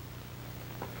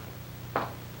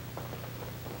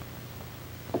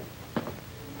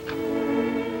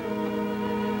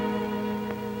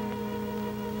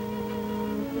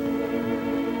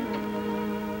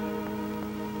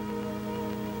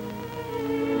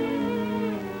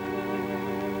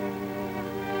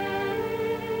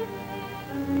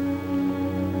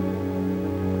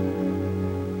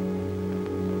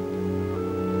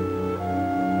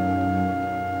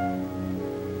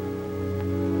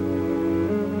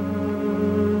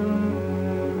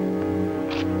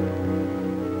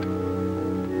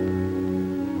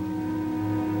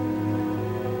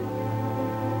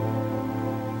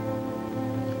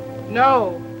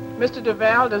 No, Mr.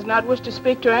 Duval does not wish to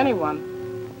speak to anyone.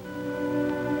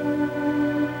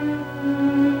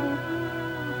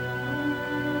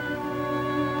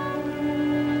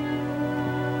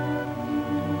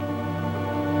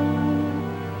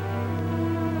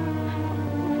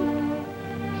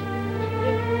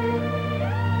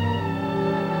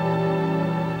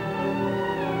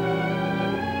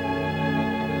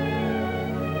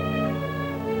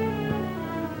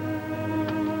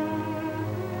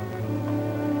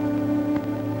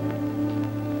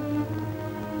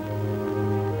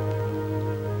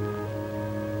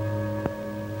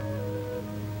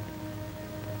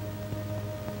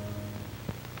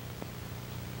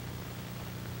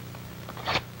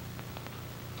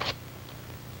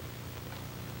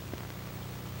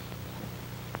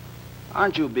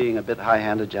 Aren't you being a bit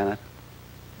high-handed, Janet?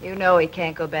 You know he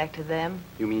can't go back to them.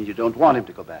 You mean you don't want him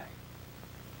to go back?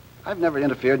 I've never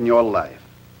interfered in your life.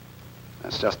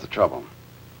 That's just the trouble.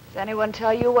 Does anyone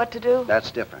tell you what to do? That's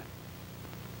different.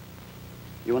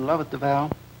 You in love with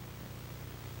Duval?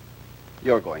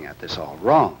 You're going at this all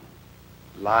wrong.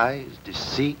 Lies,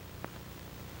 deceit.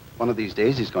 One of these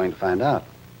days he's going to find out.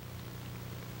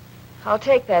 I'll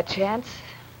take that chance.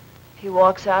 If he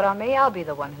walks out on me, I'll be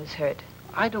the one who's hurt.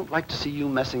 I don't like to see you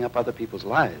messing up other people's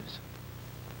lives.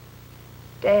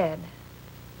 Dad.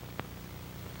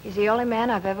 He's the only man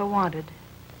I've ever wanted.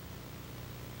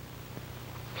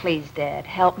 Please, Dad,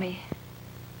 help me.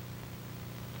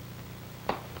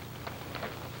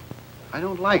 I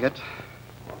don't like it.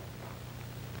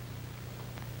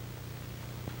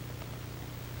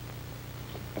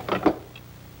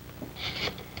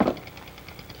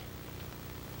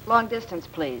 Long distance,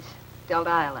 please. Delta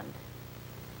Island.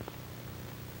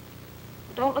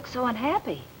 Don't look so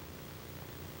unhappy.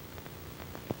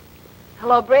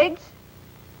 Hello, Briggs?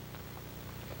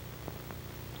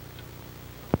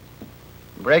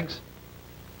 Briggs,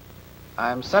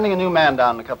 I'm sending a new man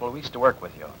down in a couple of weeks to work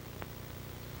with you.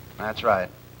 That's right.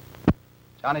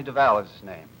 Johnny Duval is his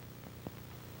name.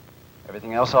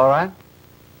 Everything else all right?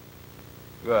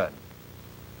 Good.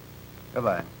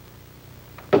 Goodbye.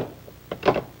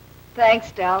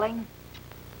 Thanks, darling.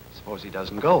 Suppose he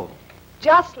doesn't go.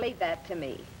 Just leave that to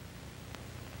me.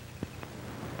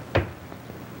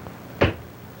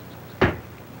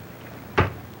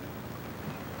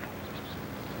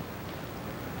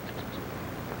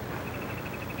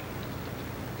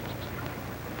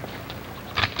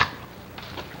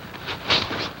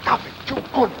 Stop it, you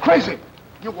good crazy.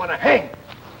 You want to hang.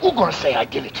 Who gonna say I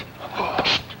did it?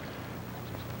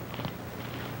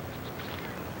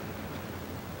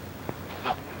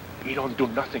 Look, he don't do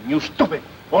nothing, you stupid.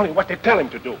 Only what they tell him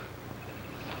to do.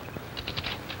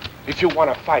 If you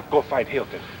want to fight, go fight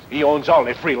Hilton. He owns all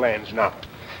the free lands now.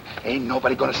 Ain't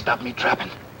nobody gonna stop me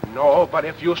trapping. No, but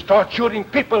if you start shooting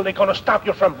people, they're gonna stop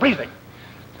you from breathing.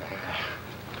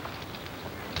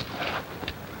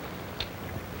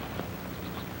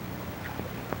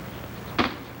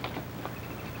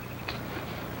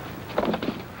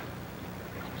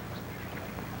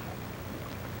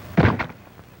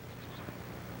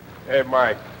 Hey,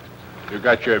 Mike, you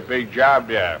got your big job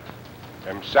there.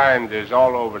 Them signs is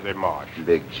all over the marsh.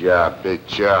 Big job, big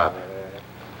job.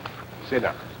 Sit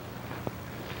down.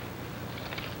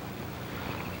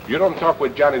 You don't talk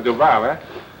with Johnny Duval, eh?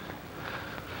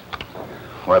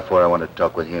 What for I want to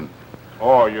talk with him?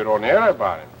 Oh, you don't hear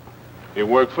about him. He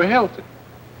worked for Hilton.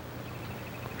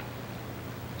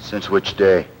 Since which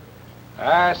day?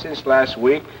 Since last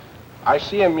week. I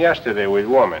see him yesterday with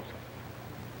woman.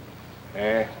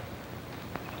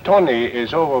 Toni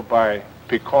is over by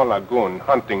Picon Lagoon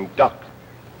hunting duck.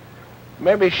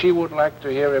 Maybe she would like to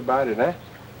hear about it, eh?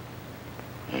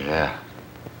 Yeah.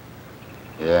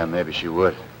 Yeah, maybe she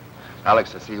would.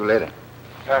 Alex, I'll see you later.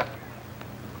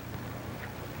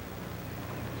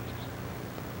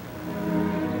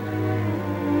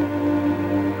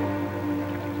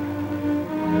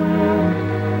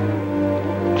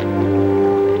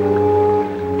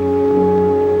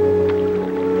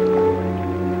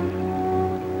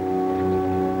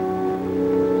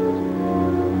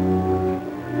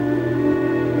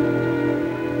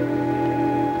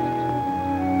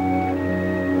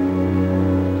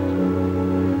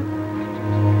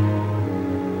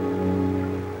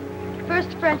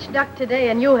 Duck today,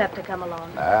 and you have to come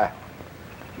along.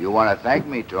 You want to thank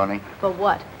me, Toni? For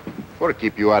what? For to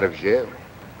keep you out of jail.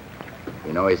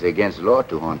 You know, it's against law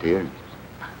to hunt here.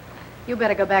 You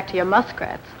better go back to your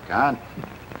muskrats. Can't.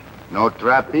 No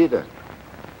trap either.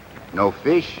 No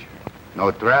fish,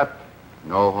 no trap,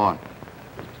 no hunt.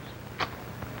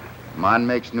 Man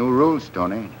makes new rules,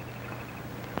 Toni.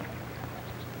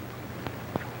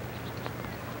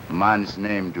 Man's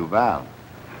name Duval.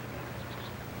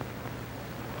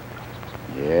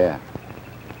 Yeah.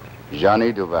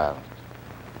 Johnny Duval.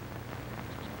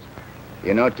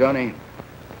 You know, Toni,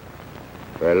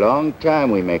 for a long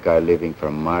time we make our living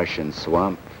from marsh and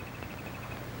swamp.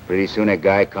 Pretty soon a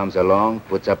guy comes along,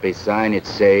 puts up a sign, it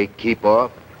say, keep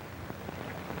off.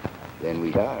 Then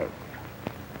we starve.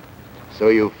 So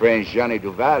you friend Johnny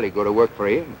Duval, you go to work for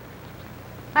him.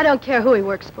 I don't care who he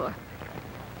works for.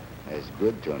 That's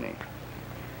good, Toni.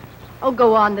 Oh,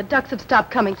 go on. The ducks have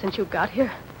stopped coming since you got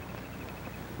here.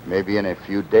 Maybe in a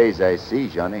few days I see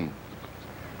Johnny.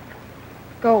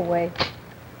 Go away.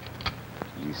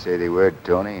 You say the word,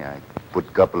 Toni, I put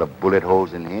a couple of bullet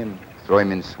holes in him, throw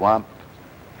him in swamp.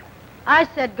 I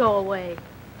said go away.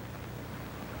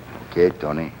 Okay,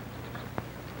 Toni.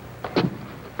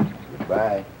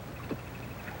 Goodbye.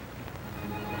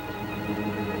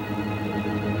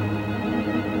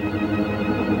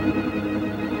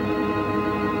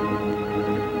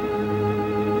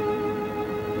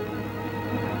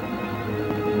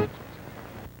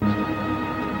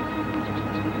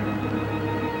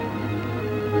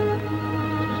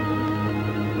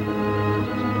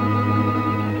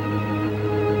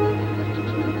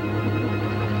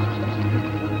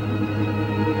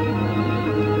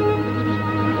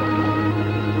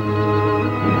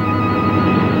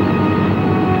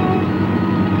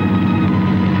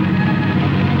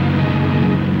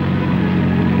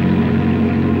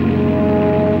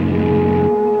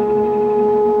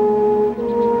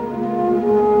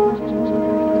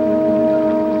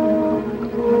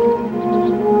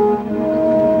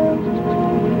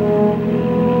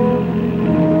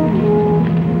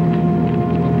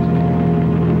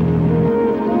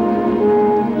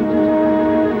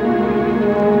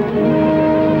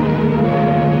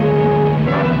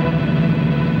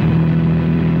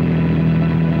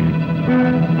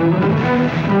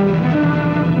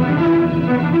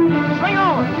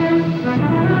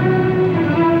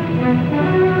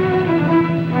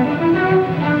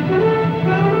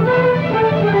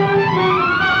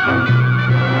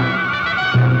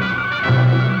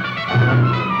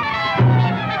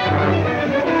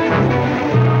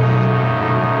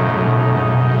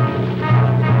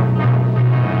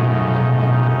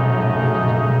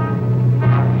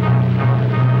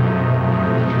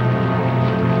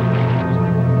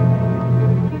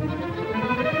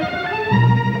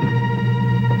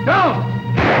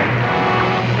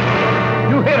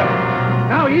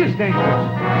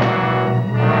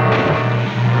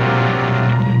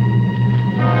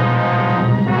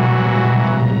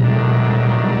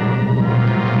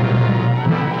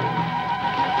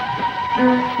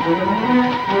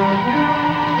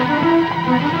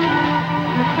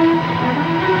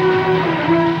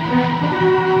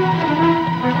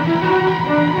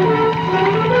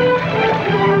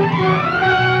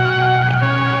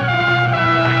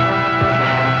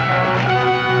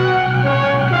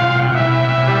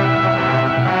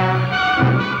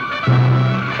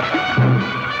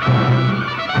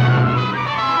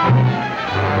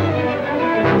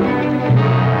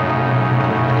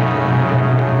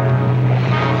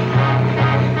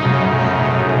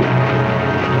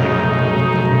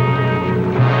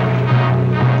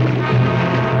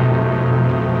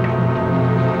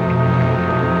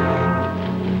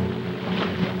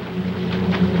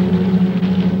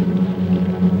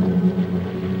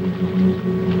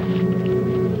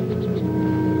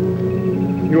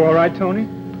 Toni.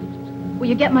 Will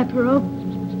you get my pirogue?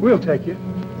 We'll take you.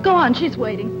 Go on, she's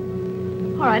waiting.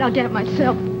 All right, I'll get it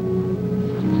myself.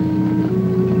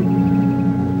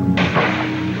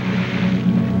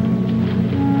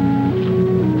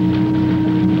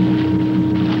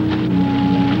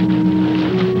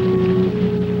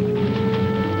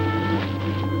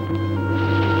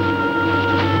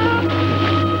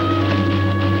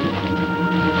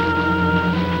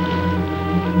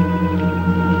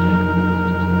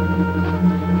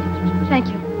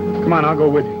 Come on, I'll go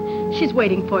with you. She's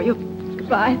waiting for you.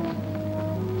 Goodbye.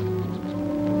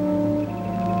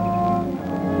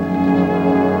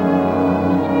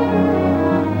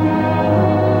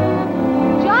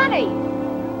 Johnny!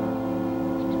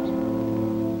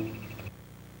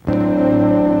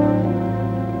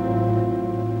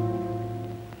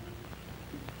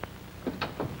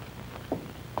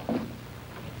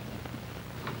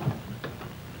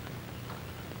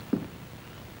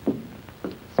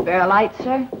 Spare a light,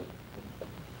 sir?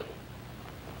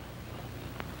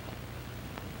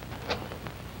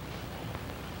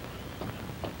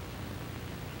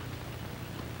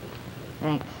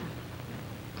 Thanks.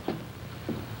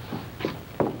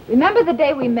 Remember the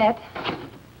day we met?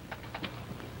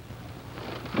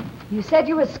 You said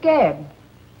you were scared.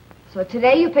 So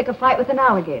today you pick a fight with an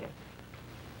alligator.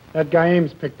 That guy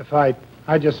Ames picked the fight.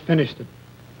 I just finished it.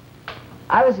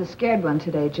 I was a scared one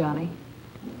today, Johnny.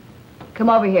 Come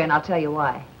over here and I'll tell you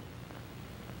why.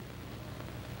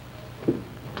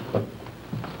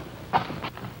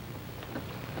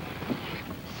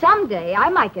 Someday I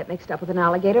might get mixed up with an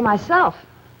alligator myself.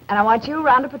 And I want you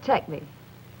around to protect me.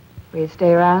 Will you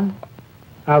stay around?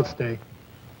 I'll stay.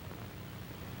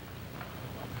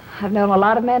 I've known a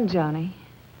lot of men, Johnny.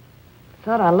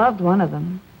 Thought I loved one of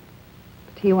them.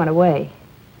 But he went away.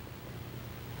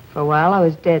 For a while I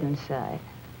was dead inside.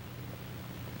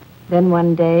 Then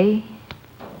one day,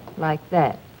 like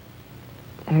that,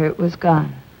 the hurt was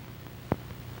gone.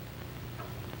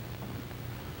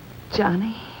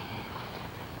 Johnny?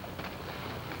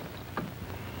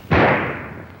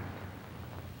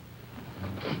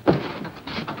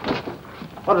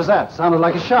 What was that? Sounded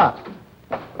like a shot.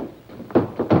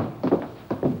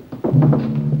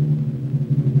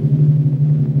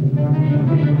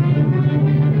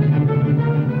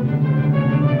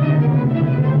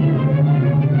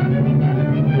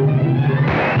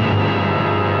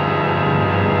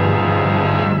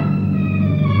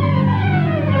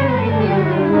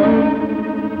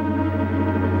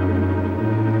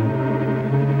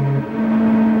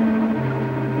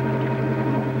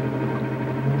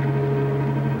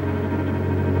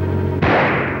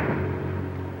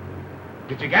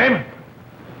 Did you get him?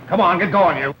 Come on, get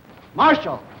going, you.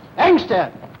 Marshal,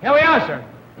 Engstead. Here we are, sir.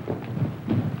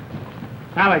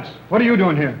 Alex, what are you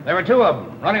doing here? There were two of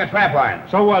them, running a trap line.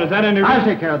 So what? Is that any I'll reason?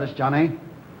 take care of this, Johnny.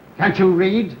 Can't you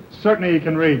read? Certainly you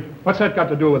can read. What's that got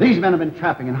to do with it? These men have been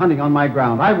trapping and hunting on my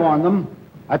ground. I warned them.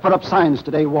 I put up signs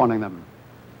today warning them.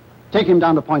 Take him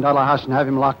down to Point House and have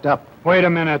him locked up. Wait a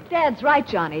minute. Dad's right,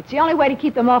 Johnny. It's the only way to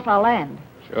keep them off our land.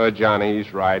 Sure, Johnny,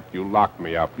 he's right. You locked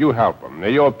me up. You help them. They're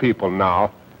your people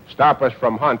now. Stop us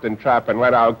from hunt and trap and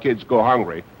let our kids go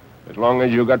hungry. As long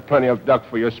as you got plenty of duck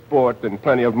for your sport and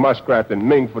plenty of muskrat and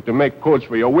mink to make coats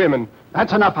for your women.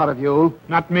 That's enough out of you.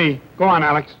 Not me. Go on,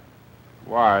 Alex.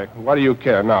 Why? What do you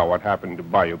care now what happened to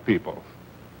Bayou people?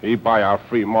 He buy our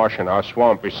free marsh and our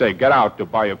swamp. He say, get out to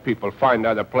Bayou people. Find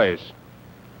other place.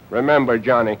 Remember,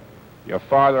 Johnny, your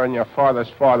father and your father's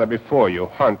father before you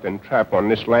hunt and trap on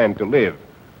this land to live.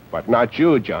 But not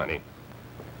you, Johnny.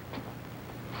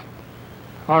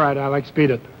 All right, Alex, beat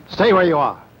it. Stay where you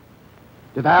are.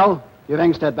 Duval, give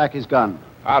Engstead back his gun.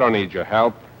 I don't need your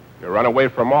help. You run away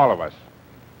from all of us.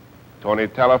 Toni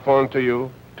telephoned to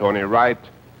you. Toni write.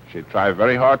 She tried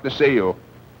very hard to see you.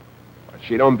 But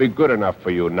she don't be good enough for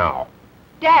you now.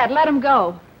 Dad, let him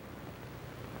go.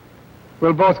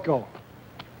 We'll both go.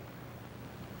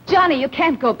 Johnny, you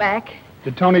can't go back.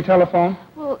 Did Toni telephone?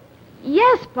 Well,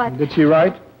 yes, but... Did she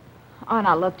write? Oh,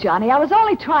 now, look, Johnny, I was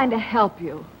only trying to help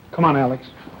you. Come on, Alex.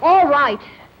 All right.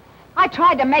 I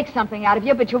tried to make something out of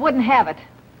you, but you wouldn't have it.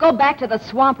 Go back to the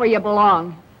swamp where you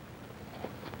belong.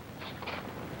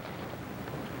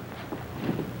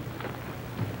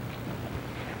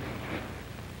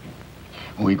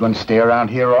 Are we going to stay around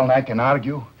here all night and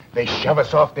argue? They shove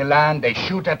us off the land. They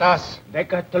shoot at us. They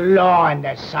got the law on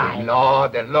their side.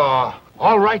 The law.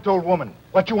 All right, old woman.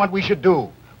 What you want we should do?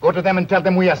 Go to them and tell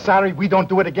them we are sorry we don't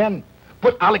do it again?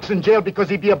 Put Alex in jail because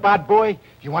he be a bad boy?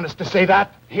 You want us to say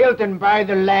that? Hilton buy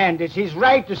the land. It's his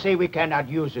right to say we cannot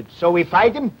use it. So we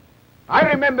fight him? I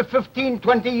remember 15,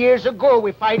 20 years ago,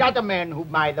 we fight other men who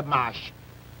buy the marsh.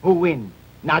 Who win?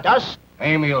 Not us.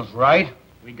 Emil's right.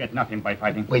 We get nothing by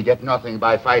fighting. We get nothing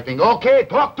by fighting. Okay,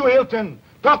 talk to Hilton.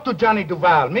 Talk to Johnny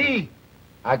Duval. Me,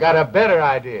 I got a better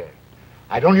idea.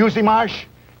 I don't use the marsh.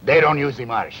 They don't use the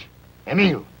marsh.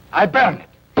 Emil, I burn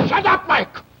it. Shut up,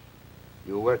 Mike!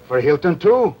 You work for Hilton,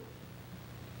 too?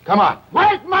 Come on.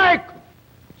 Wait, Mike!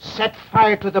 Set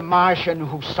fire to the marsh and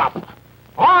who stop?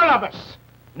 All of us.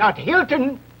 Not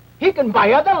Hilton. He can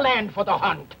buy other land for the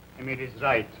hunt. Emil is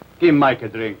right. Give Mike a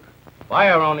drink.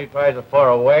 Fire only drives the fur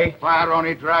away. Fire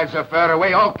only drives the fur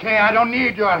away. Okay, I don't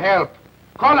need your help.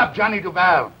 Call up Johnny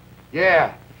Duval.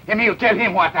 Yeah. Emil, tell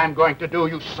him what I'm going to do,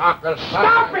 you sucker.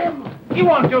 Stop him! He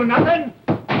won't do nothing.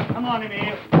 Come on,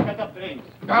 Emil. Get up drinks.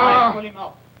 No. Pull him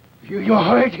up. You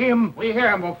heard him? We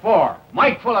hear him before.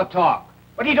 Mike full of talk.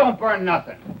 But he don't burn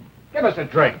nothing. Give us a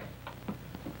drink.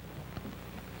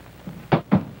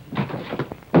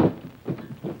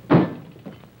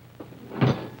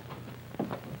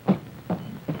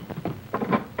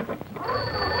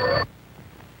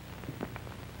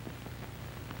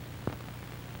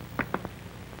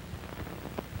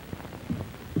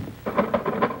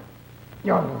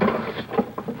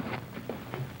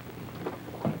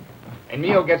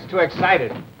 Emil gets too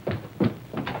excited.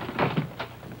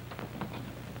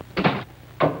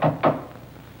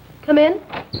 Come in.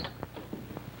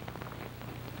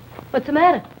 What's the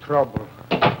matter? Trouble.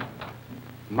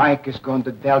 Mike is going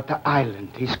to Delta Island.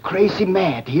 He's crazy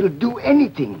mad. He'll do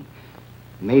anything.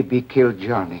 Maybe kill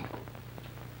Johnny.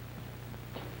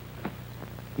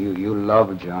 You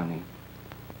love Johnny.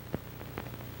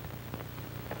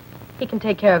 He can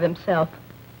take care of himself.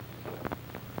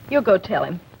 You go tell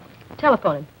him.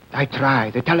 Telephone him. I try.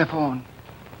 The telephone.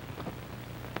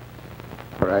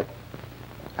 All right.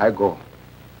 I go.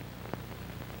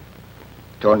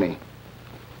 Tony,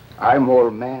 I'm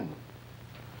old man.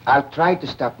 I'll try to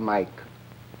stop Mike.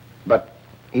 But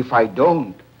if I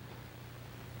don't...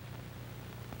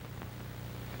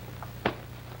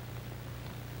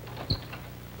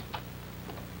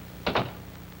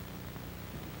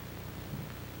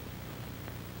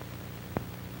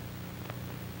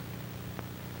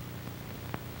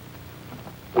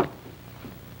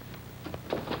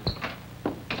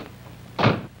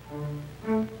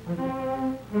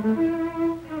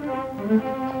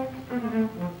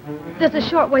 There's a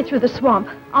short way through the swamp.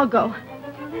 I'll go.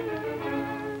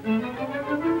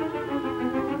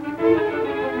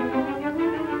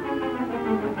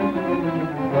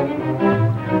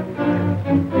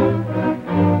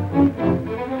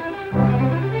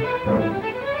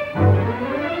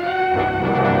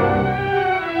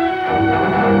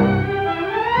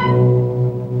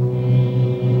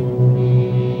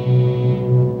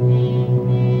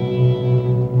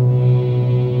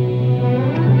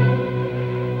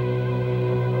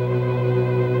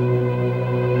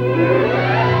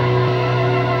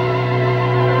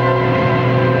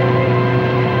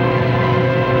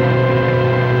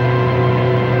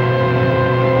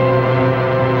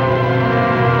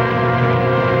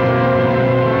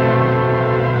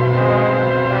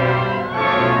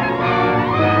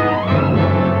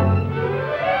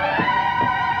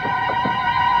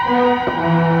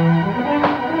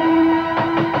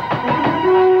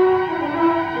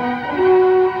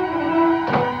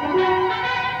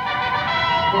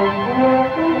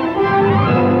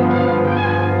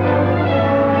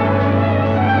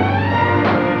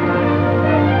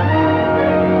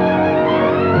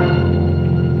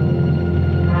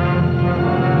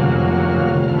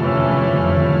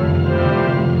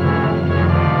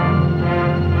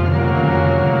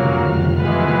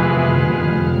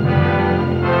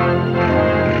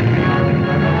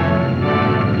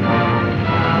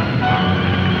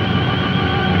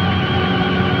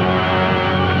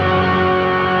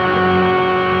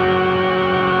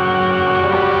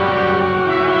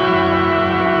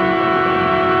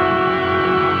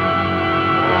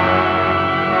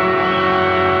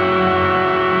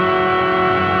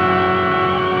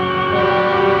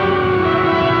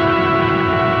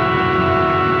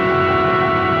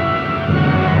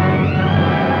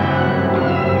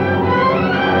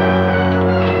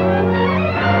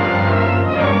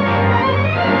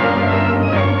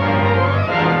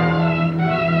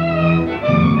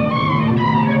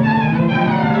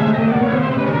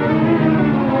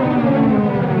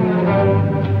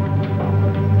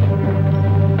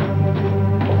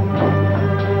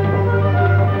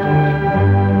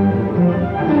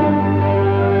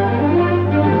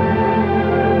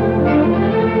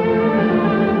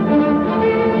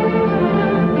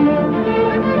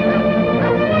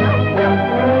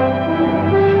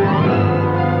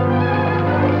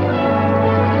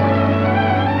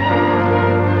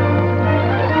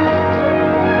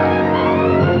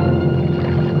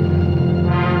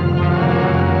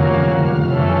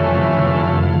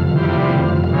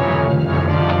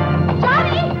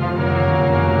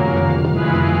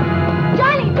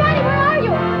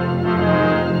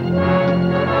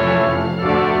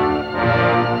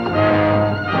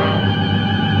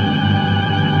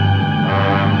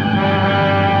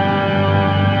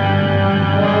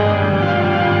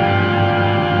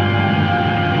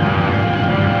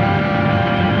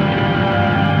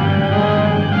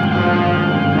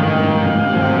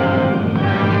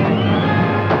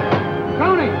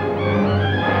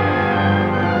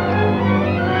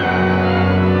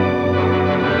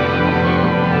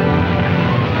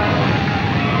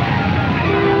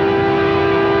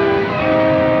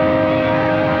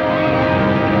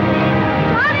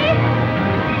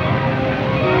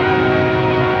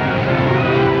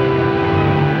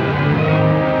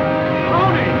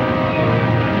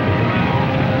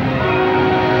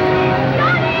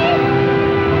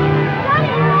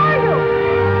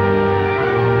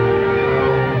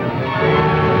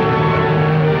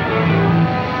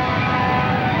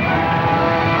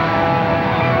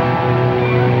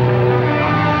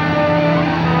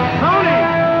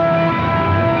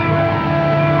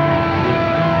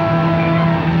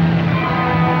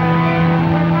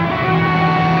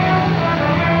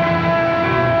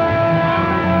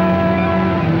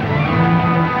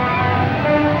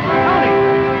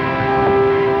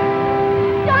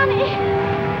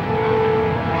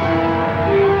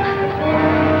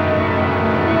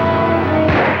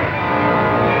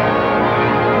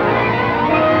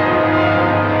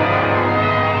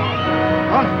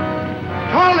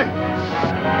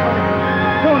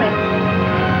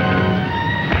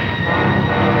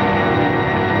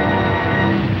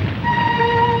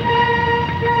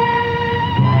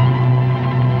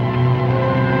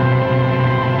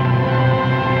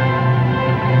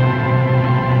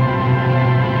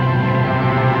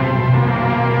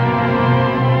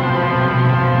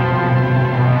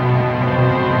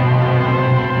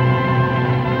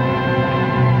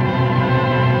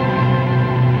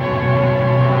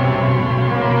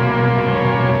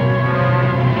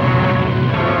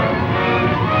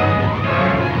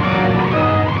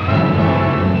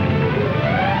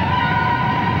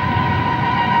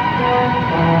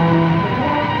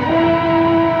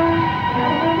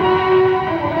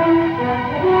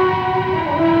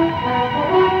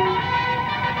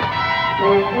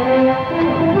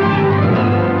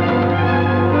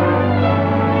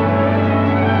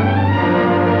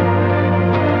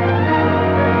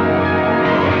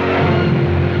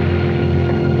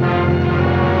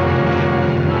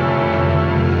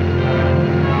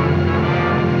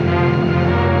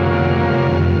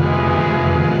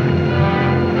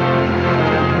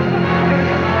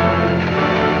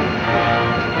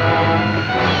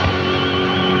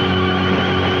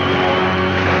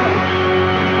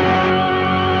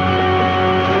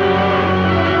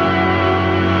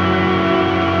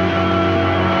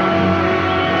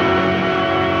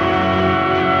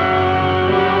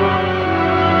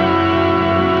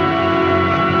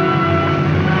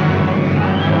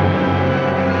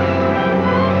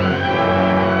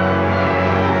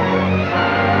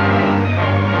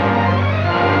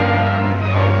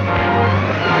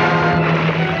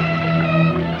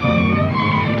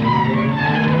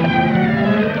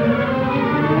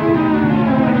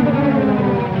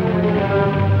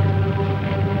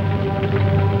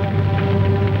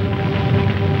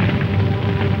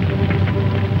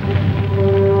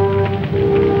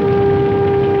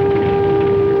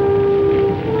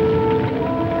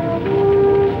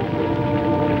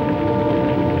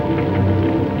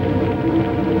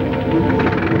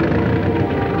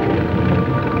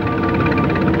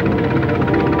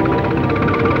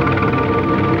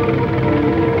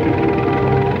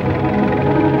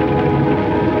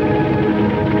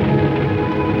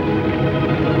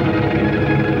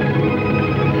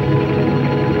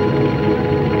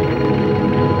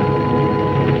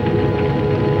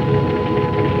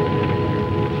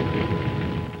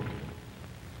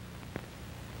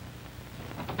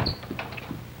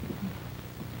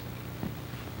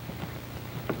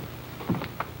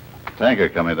 Tanker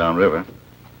coming downriver.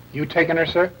 You taking her,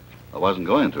 sir? I wasn't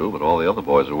going to, but all the other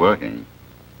boys are working.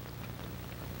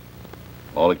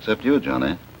 All except you,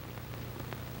 Johnny.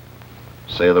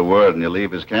 Say the word and your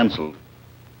leave is canceled.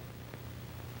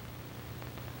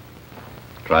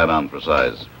 Try it on for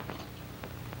size.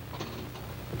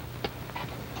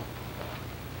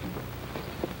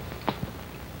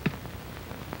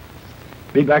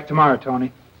 Be back tomorrow,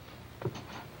 Tony.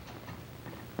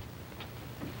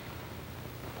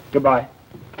 Goodbye.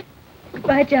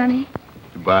 Goodbye, Johnny.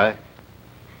 Goodbye.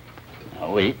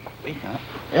 Now, wait. Wait, now.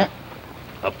 Yeah.